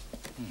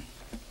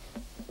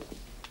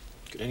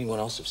 Could anyone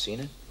else have seen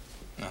it?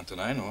 Not that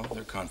I know of.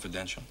 They're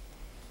confidential.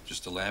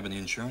 Just the lab and the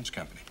insurance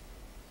company.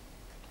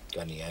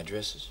 Got any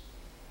addresses?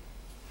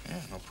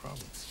 Yeah, no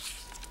problem.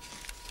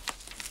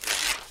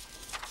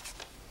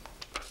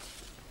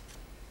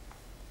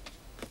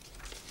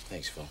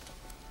 Thanks, Phil.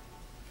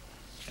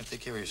 Yeah,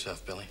 take care of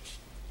yourself, Billy.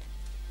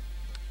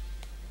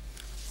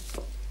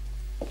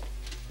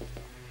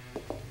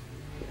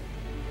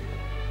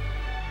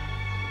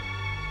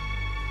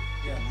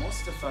 Yeah,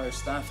 most of our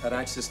staff had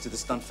access to the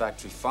stunt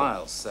factory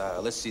files.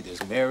 Let's see,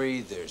 there's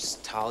Mary, there's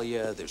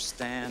Talia, there's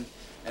Stan,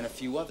 and a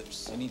few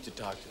others. I need to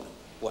talk to them.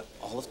 What,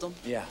 all of them?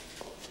 Yeah.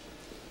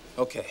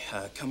 Okay,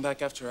 come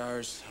back after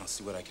hours. I'll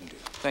see what I can do.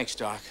 Thanks,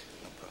 Doc.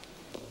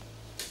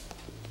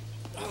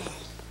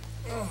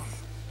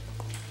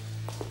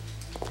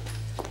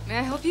 May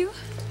I help you?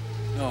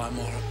 No, I'm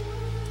all right.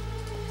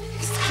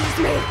 Excuse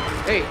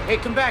me. Hey,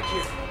 come back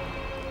here.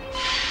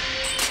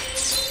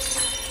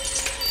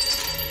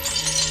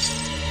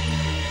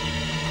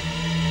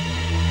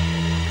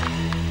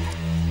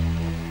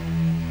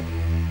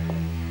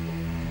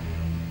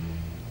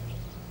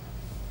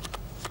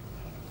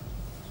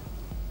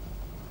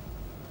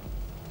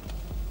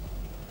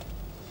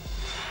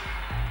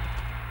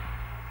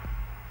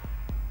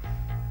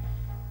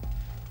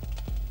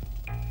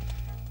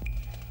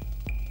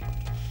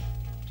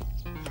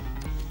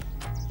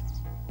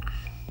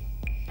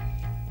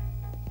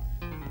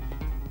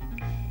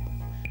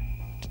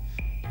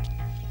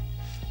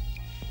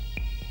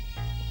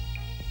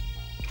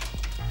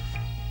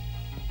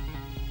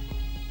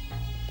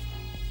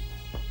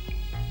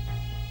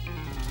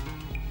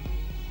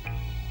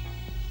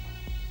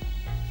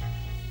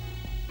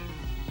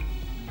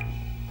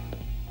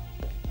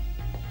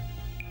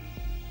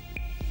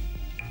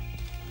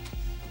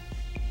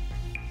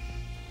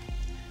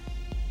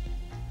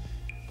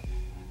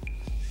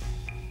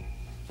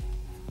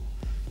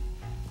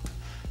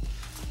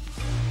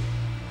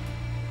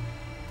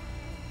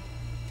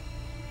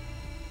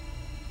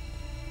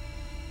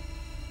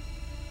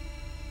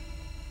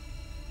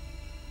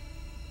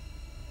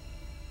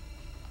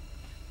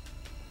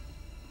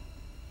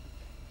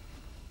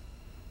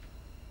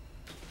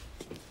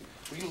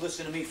 Will you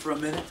listen to me for a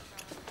minute?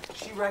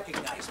 She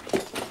recognized me.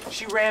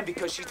 She ran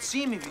because she'd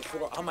seen me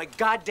before on my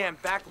goddamn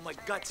back with my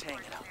guts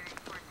hanging out.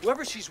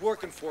 Whoever she's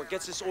working for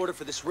gets this order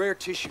for this rare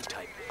tissue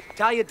type.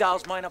 Talia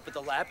dials mine up at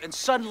the lab, and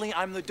suddenly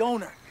I'm the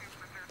donor.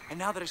 And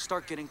now that I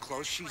start getting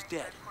close, she's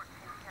dead.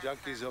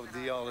 Junkies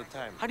OD all the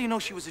time. How do you know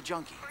she was a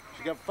junkie?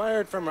 She got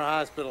fired from her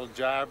hospital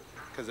job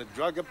because of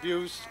drug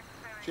abuse.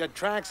 She had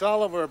tracks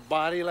all over her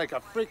body like a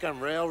freaking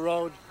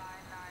railroad.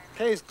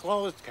 Case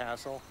closed,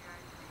 Castle.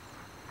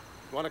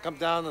 You want to come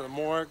down to the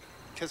morgue,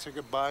 kiss her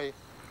goodbye?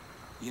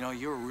 You know,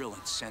 you're a real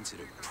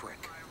insensitive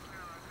prick.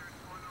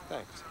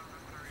 Thanks.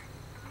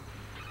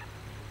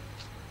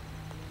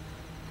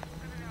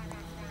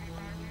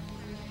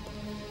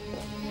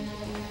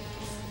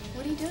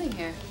 What are you doing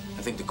here?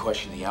 I think the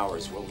question of the hour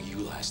is, where were you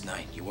last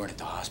night? You weren't at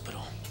the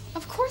hospital.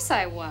 Of course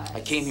I was.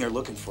 I came here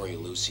looking for you,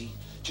 Lucy.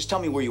 Just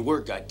tell me where you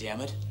were,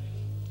 goddammit.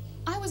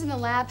 I was in the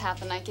lab half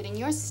the night getting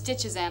your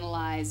stitches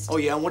analyzed. Oh,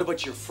 yeah, and what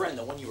about your friend,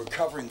 the one you were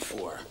covering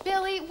for?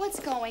 Billy, what's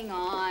going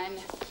on?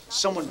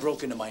 Someone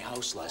broke into my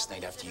house last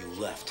night after you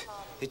left.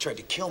 They tried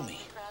to kill me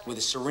with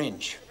a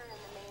syringe.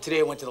 Today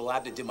I went to the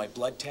lab that did my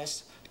blood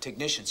test. A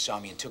technician saw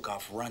me and took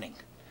off running.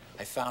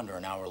 I found her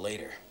an hour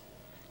later,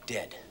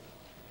 dead.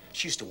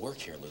 She used to work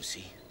here,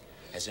 Lucy,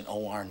 as an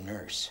OR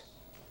nurse.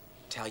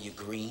 Talia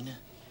Green?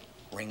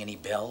 Ring any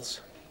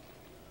bells?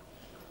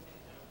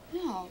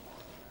 No.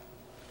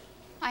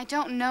 I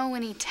don't know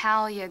any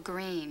Talia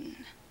Green.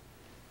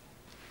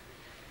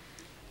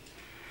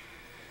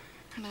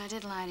 But I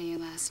did lie to you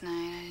last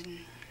night.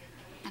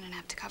 I didn't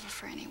have to cover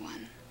for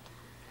anyone.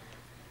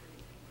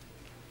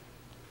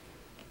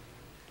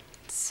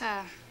 It's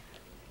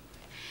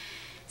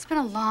been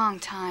a long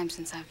time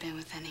since I've been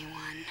with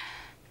anyone.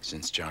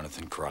 Since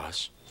Jonathan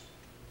Cross?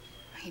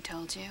 He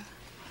told you?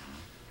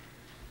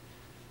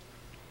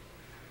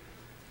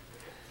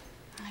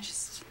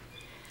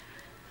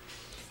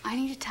 I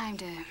needed time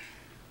to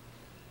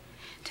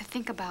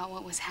think about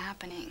what was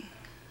happening.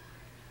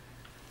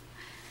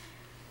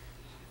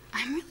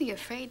 I'm really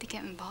afraid to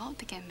get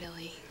involved again,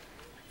 Billy.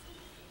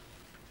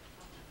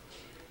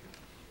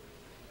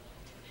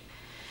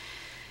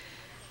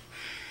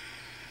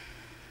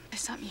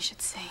 There's something you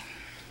should see.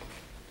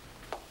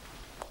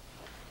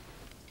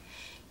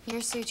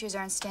 Your sutures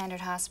aren't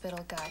standard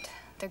hospital gut.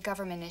 They're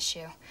government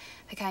issue.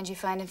 The kind you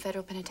find in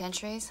federal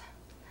penitentiaries.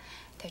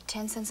 They're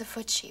 10 cents a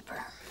foot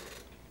cheaper.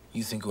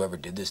 You think whoever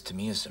did this to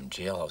me is some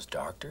jailhouse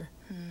doctor?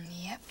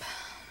 Yep.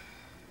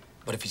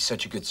 But if he's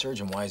such a good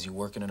surgeon, why is he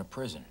working in a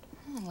prison?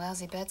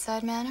 Lousy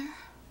bedside manner.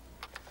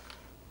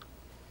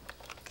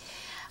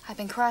 I've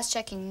been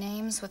cross-checking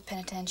names with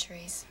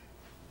penitentiaries.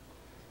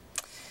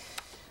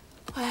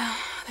 Well,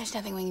 there's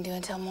nothing we can do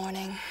until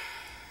morning.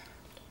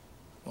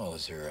 Well,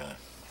 is there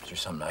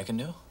something I can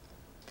do?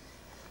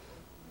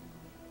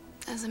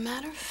 As a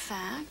matter of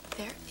fact,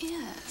 there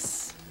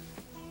is.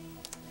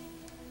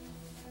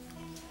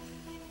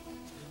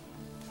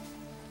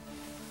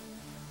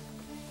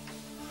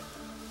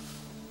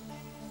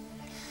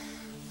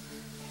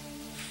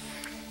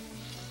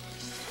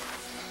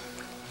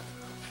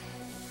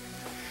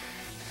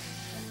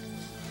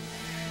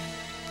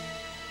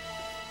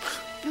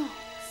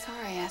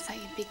 I thought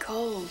you'd be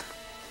cold.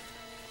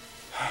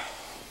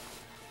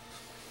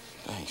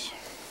 Thanks.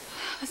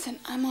 Listen,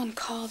 I'm on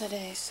call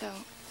today, so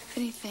if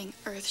anything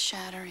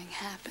earth-shattering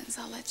happens,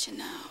 I'll let you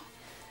know.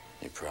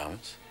 You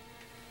promise?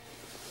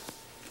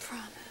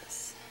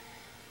 Promise.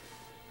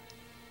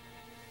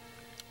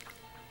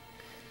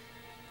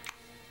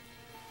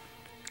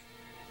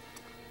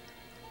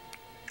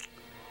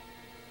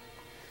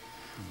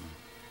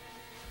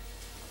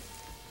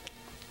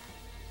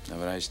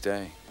 Have a nice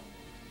day.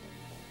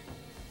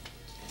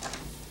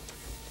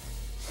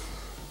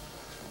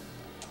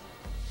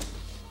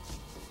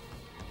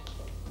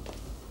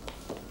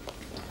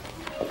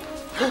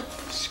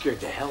 Scared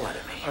the hell out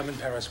of me. I'm in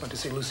Paris. Went to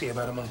see Lucy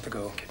about a month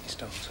ago. Kidney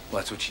stones. Well,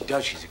 that's what she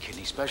does. She's a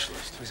kidney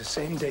specialist. It was the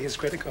same day his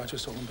credit cards were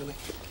stolen, Billy.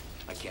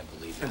 I can't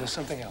believe that. And there's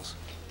something else.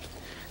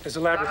 There's a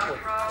lab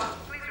report.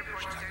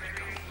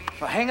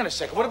 Well, hang on a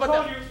second. What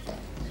about that?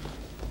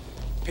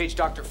 Page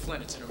Dr.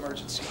 Flynn. It's an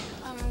emergency.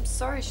 I'm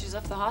sorry, she's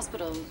left the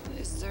hospital.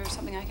 Is there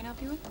something I can help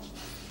you with?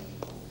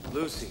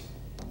 Lucy,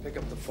 pick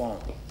up the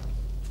phone.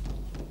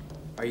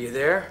 Are you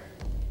there?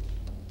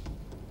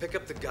 Pick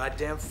up the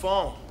goddamn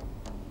phone.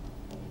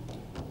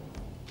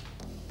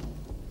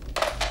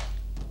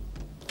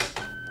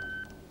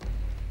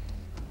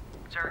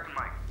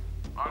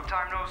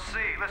 Time no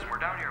see. Listen, we're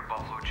down here at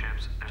Buffalo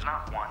Chips. There's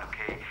not one,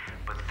 okay,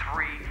 but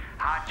 3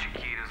 hot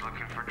Chiquitas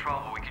looking for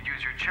trouble. We could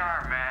use your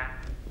charm, man.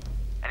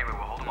 Anyway,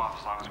 we'll hold them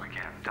off as long as we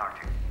can. Talk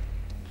to you.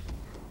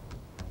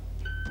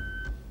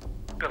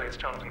 Billy, it's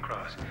Jonathan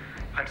Cross.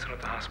 I'm still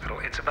at the hospital.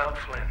 It's about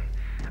Flynn.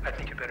 I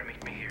think you better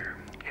meet me here,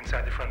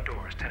 inside the front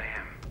doors, 10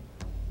 a.m.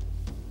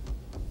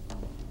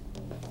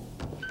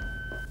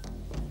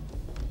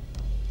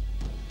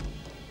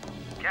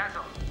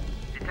 Castle,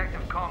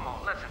 Detective Como,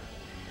 listen.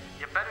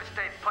 You better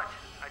stay put.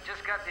 I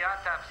just got the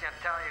autopsy on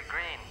Talia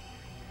Green.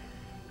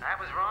 I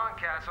was wrong,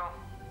 Castle.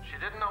 She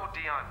didn't OD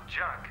on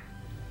junk.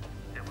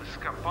 It was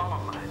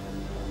scopolamine.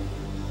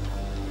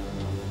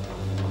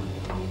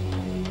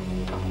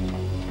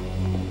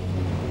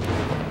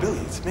 Billy,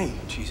 it's me.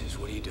 Jesus,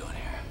 what are you doing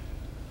here?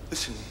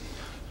 Listen,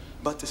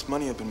 about this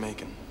money I've been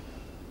making.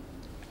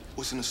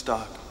 Was in a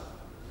stock.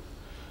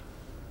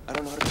 I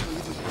don't know how to tell you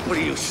this. What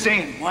are you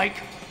saying,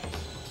 Mike?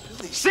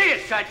 Billy. Say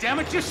it,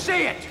 goddammit, just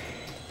say it!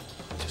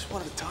 I just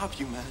wanted to top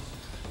you, man.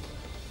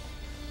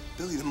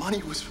 Billy, the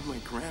money was from my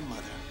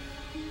grandmother.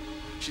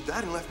 She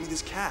died and left me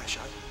this cash.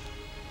 I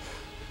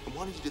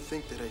wanted you to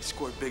think that I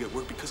scored big at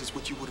work because it's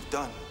what you would have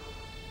done.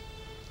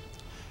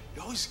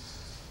 You're always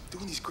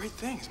doing these great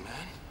things,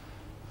 man.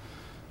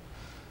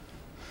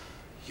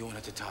 You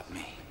wanted to top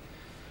me.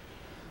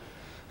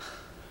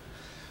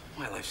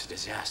 My life's a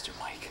disaster,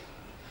 Mike.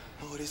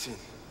 No, it isn't.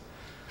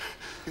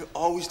 You're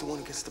always the one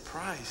who gets the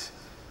prize.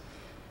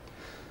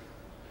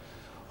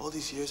 All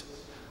these years,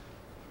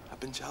 I've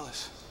been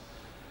jealous.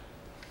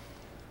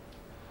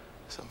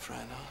 Some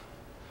friend, huh?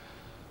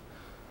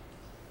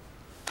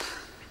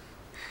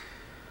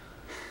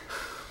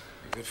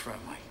 You're a good friend,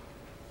 Mike.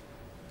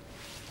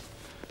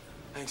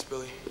 Thanks,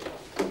 Billy.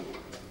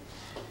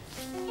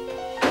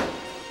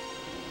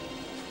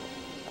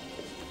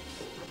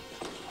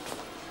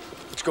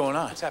 What's going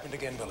on? It's happened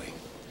again, Billy.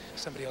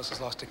 Somebody else has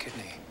lost a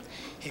kidney.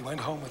 He went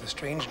home with a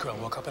strange girl,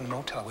 woke up in a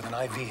motel with an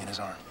IV in his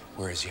arm.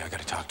 Where is he? I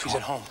gotta talk to He's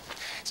him. at home.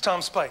 It's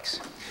Tom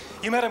Spikes.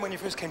 You met him when you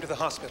first came to the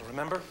hospital,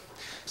 remember?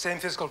 Same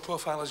physical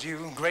profile as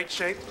you, great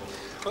shape.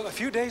 Well, a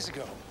few days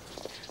ago,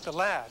 the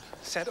lab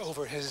sent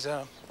over his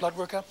blood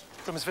workup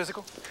from his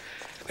physical.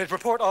 His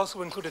report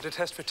also included a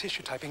test for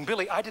tissue typing.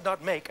 Billy, I did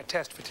not make a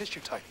test for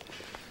tissue typing.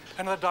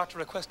 Another doctor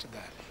requested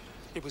that.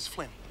 It was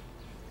Flynn.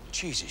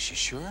 Jesus, you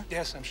sure?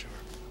 Yes, I'm sure.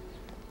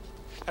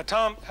 Now,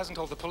 Tom hasn't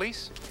told the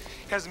police.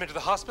 He hasn't been to the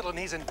hospital, and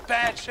he's in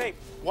bad shape.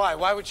 Why?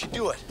 Why would you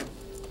do it?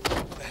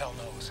 Who the hell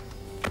knows?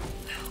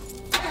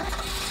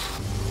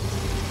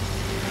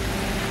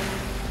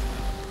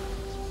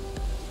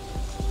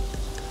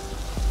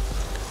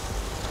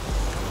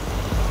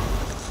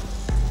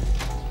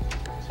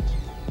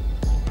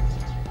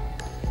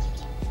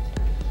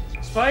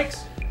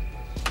 Spikes?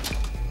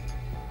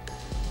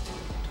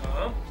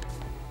 Tom?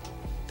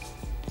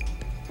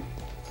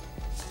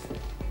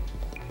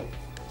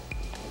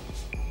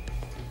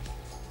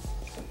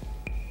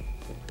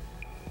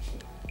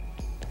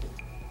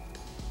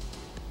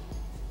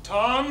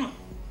 Tom?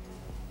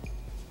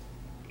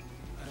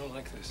 I don't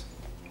like this.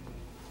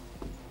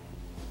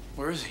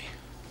 Where is he?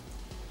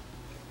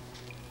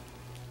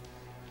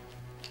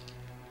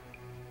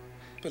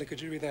 Billy,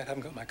 could you read that? I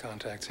haven't got my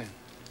contacts in.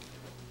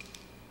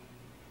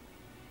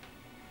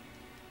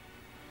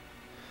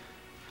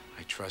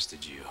 I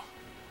trusted you.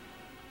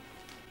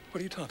 What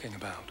are you talking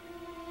about?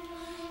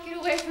 Get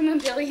away from him,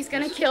 Billy. He's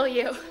gonna kill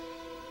you.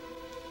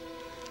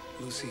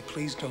 Lucy,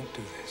 please don't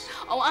do this.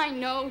 Oh, I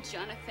know,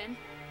 Jonathan.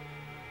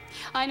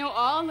 I know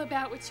all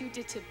about what you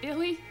did to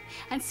Billy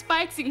and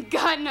Spikes and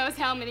God knows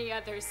how many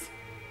others.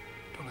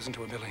 Don't listen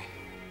to her, Billy.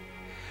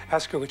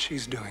 Ask her what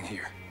she's doing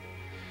here.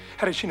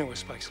 How did she know where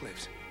Spikes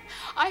lives?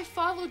 I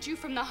followed you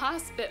from the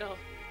hospital.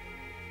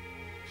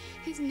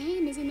 His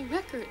name is in the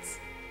records.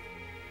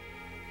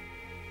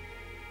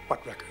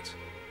 What records?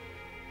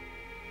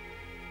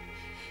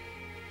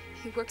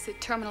 He works at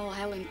Terminal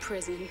Island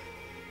Prison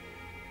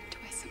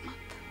twice a month.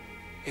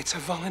 It's a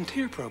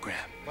volunteer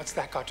program. What's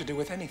that got to do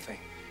with anything?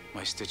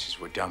 My stitches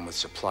were done with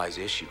supplies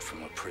issued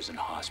from a prison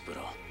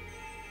hospital.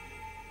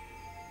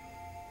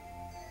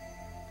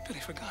 Billy,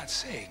 for God's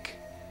sake.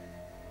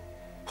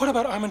 What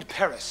about Armand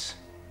Paris?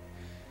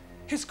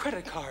 His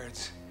credit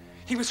cards.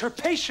 He was her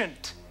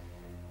patient.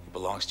 He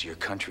belongs to your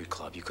country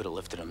club. You could have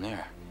lifted him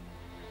there.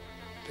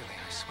 Billy,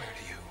 I swear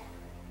to you.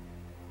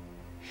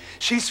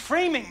 She's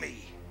framing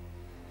me.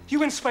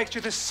 You and Spikes,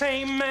 you're the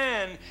same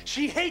man.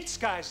 She hates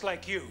guys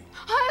like you.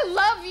 I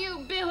love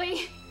you,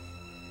 Billy.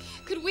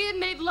 Could we have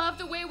made love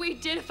the way we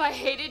did if I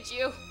hated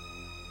you?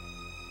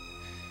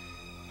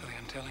 Billy,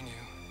 I'm telling you,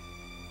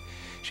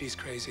 she's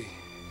crazy,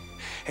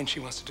 and she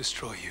wants to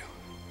destroy you.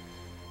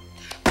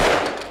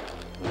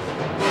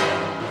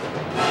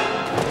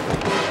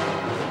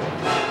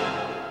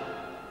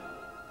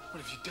 What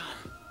have you done?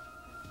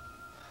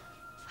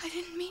 I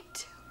didn't mean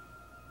to.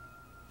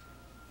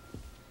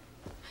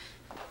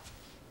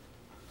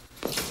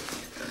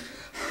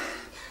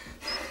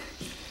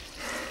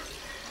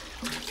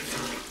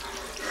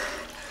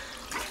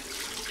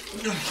 It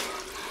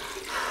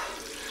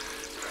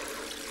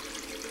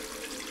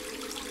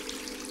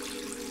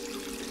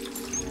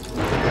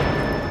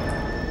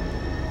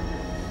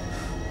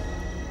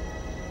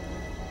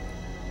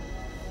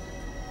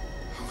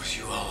was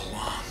you all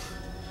along.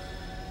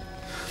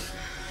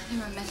 I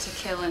never meant to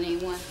kill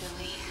anyone,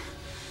 Billy.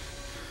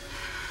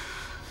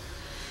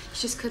 You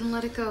just couldn't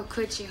let it go,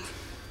 could you?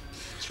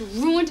 You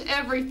ruined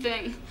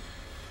everything.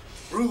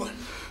 Ruin?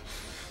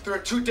 There are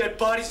 2 dead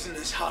bodies in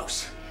this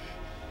house.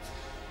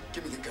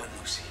 Give me the gun,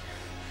 Lucy.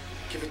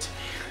 Give it to me.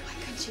 Why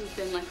couldn't you have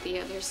been like the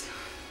others?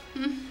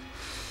 Hmm?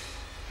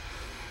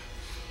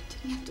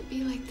 Didn't have to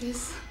be like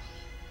this.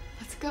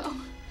 Let's go.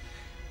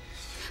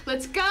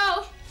 Let's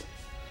go!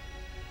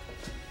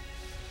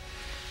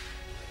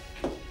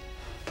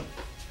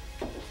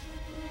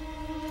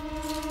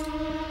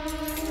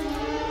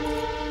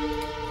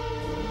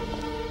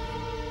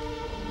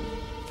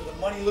 For the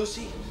money,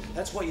 Lucy?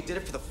 That's why you did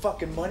it, for the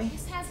fucking money?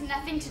 This has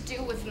nothing to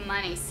do with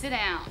money. Sit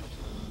down.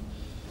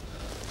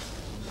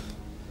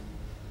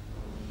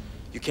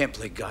 You can't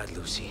play God,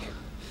 Lucy.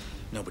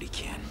 Nobody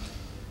can.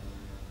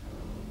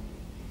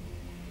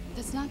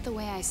 That's not the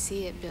way I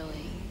see it,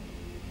 Billy.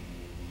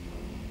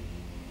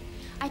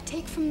 I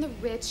take from the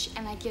rich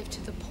and I give to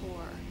the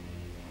poor.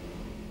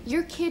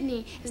 Your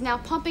kidney is now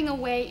pumping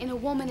away in a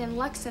woman in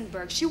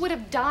Luxembourg. She would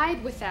have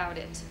died without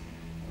it.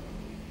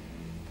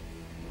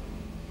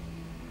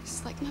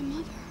 Just like my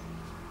mother.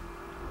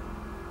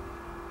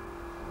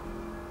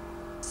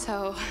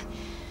 So,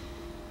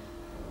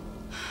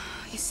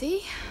 you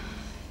see,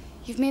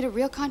 you've made a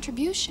real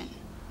contribution.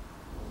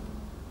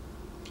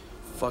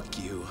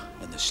 Fuck you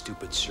and the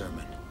stupid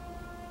sermon.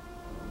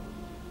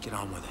 Get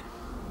on with it.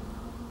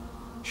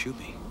 Shoot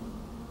me.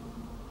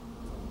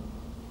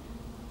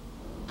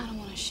 I don't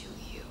want to shoot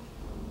you.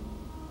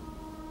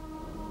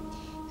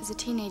 There's a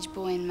teenage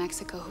boy in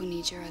Mexico who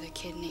needs your other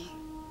kidney.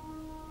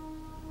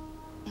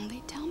 And they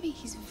tell me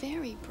he's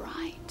very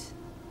bright.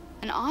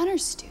 An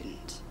honors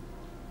student.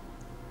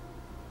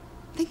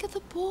 Think of the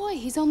boy.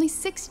 He's only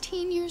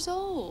 16 years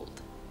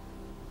old.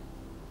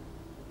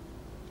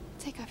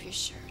 Take off your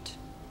shirt.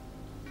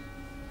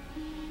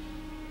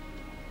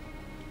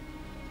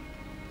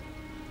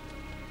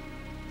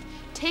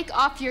 Take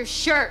off your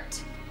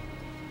shirt.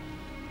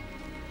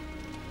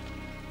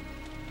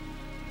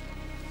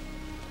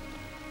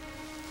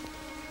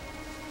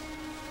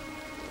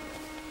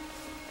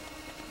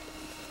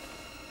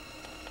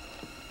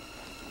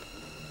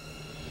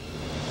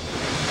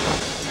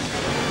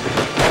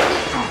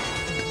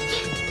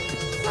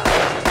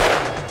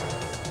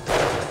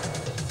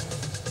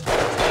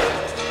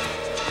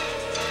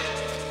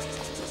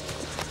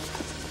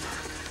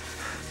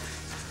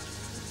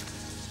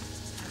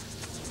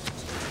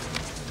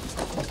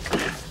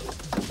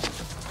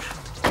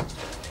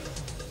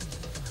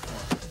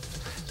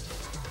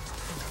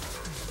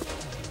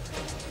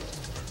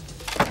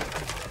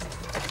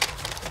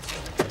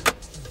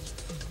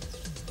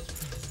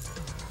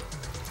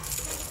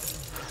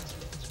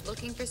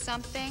 Looking for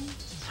something?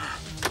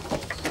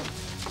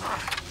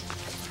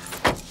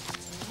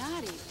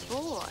 Naughty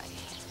boy.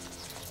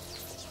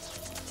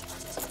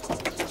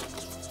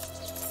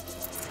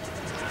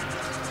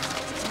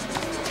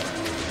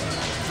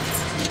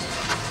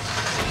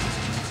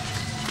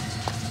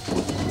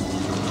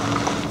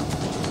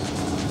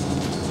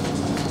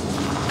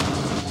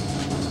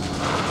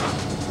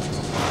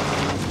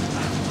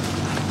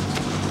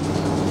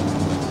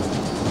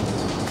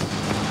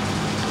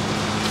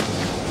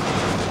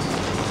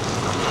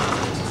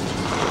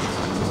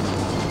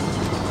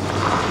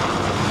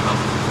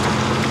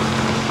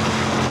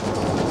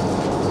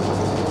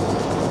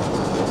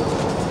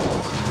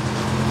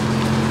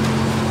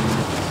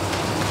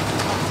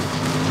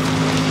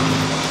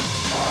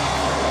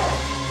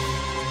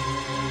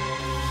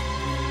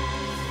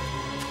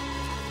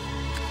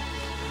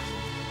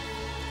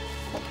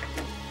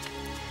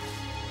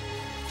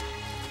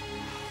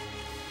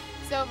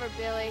 It's over,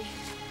 Billy.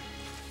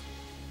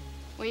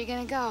 Where you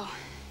gonna go?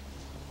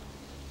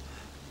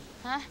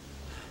 Huh?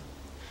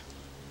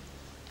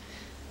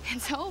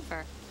 It's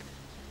over.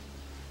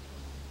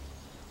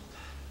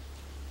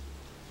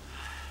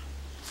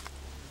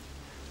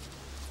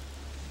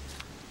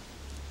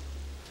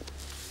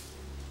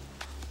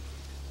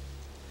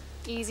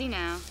 Easy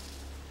now.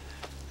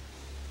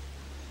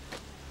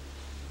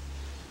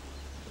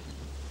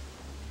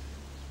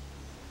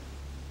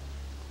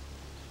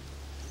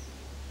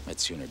 I'd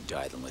sooner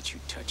die than let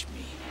you touch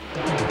me.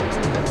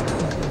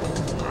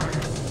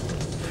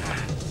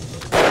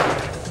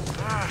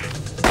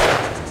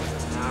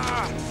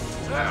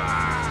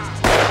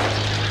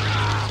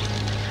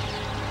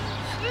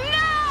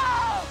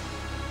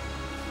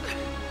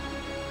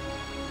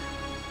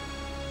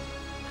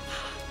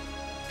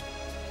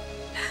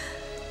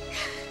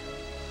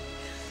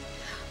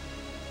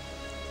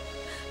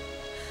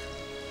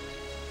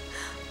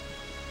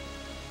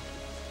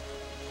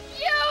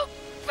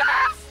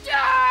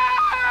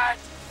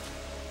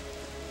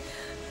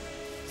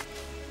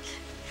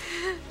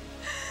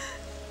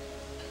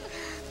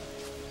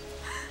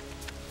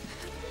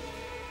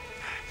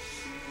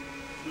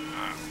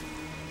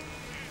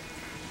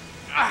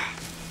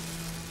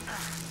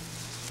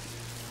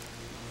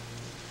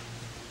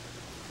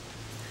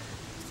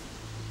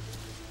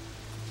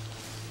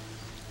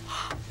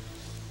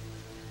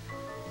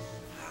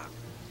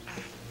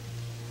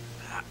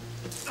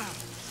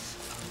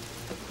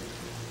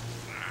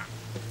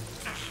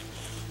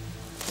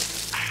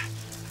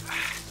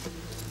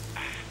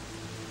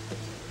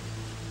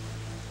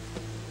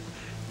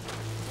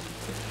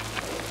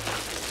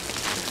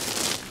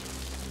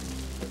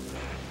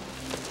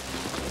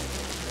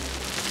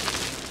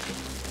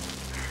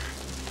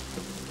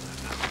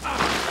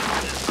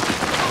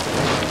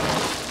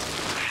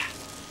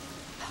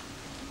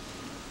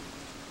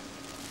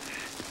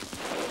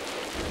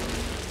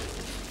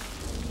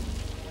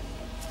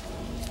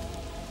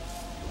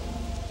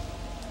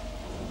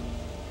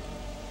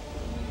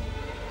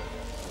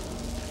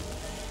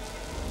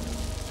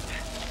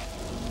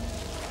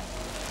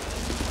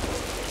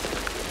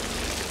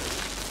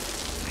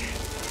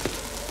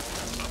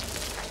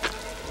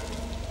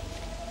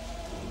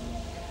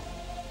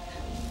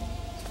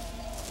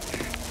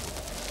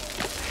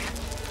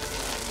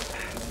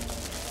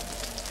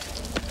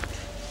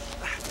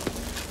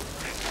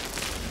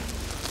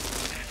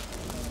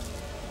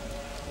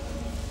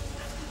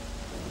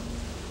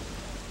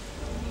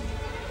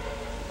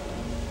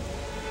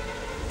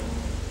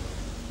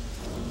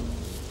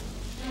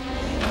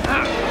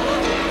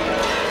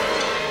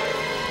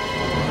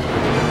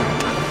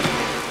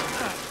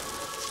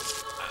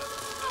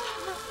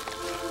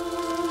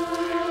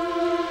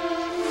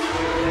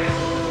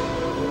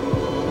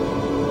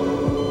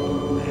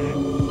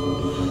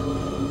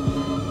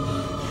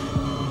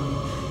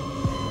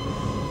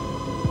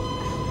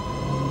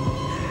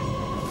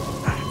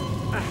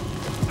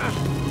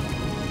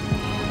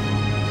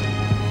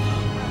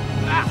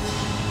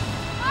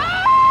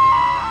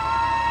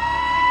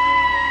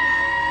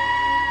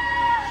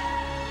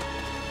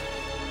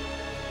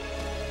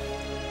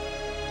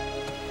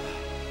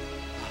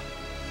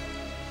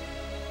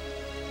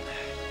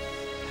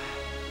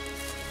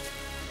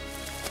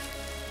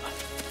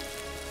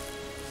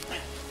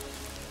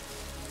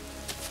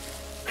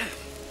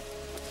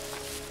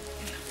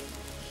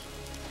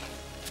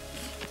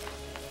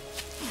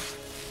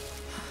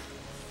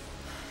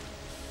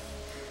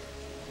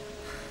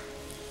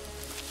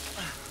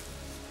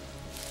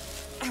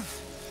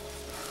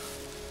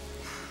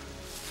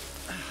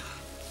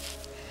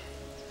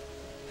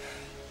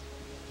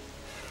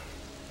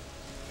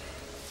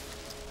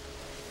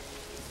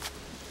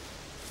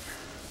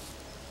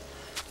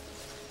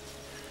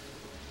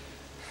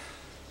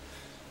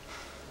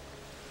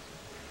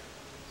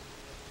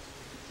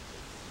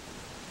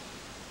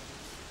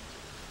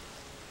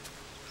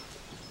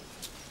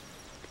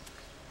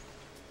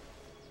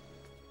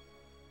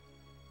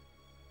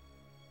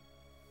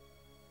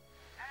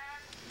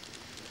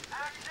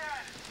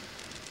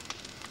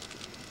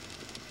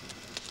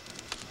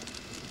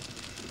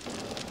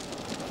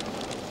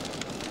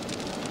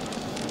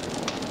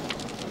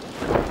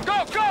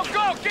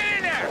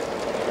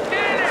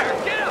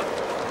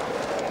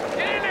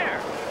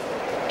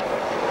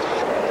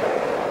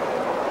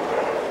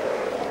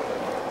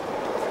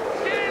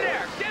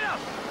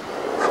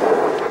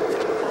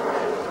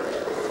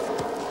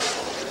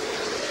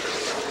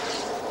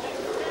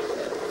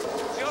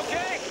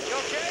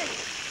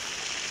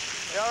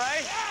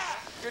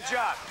 Good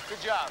job.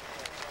 Good job.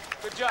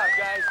 Good job,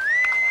 guys.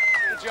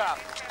 Good job.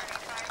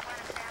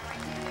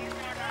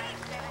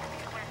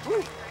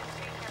 Woo.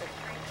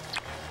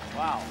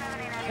 Wow.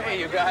 Hey,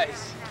 you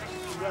guys.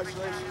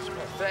 Congratulations, man.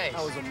 Thanks.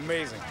 That was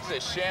amazing. Is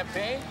this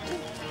champagne?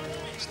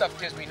 Stuff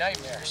gives me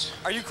nightmares.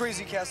 Are you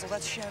crazy, Castle?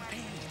 That's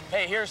champagne.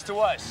 Hey, here's to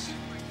us.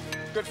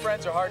 Good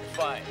friends are hard to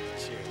find.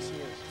 Cheers.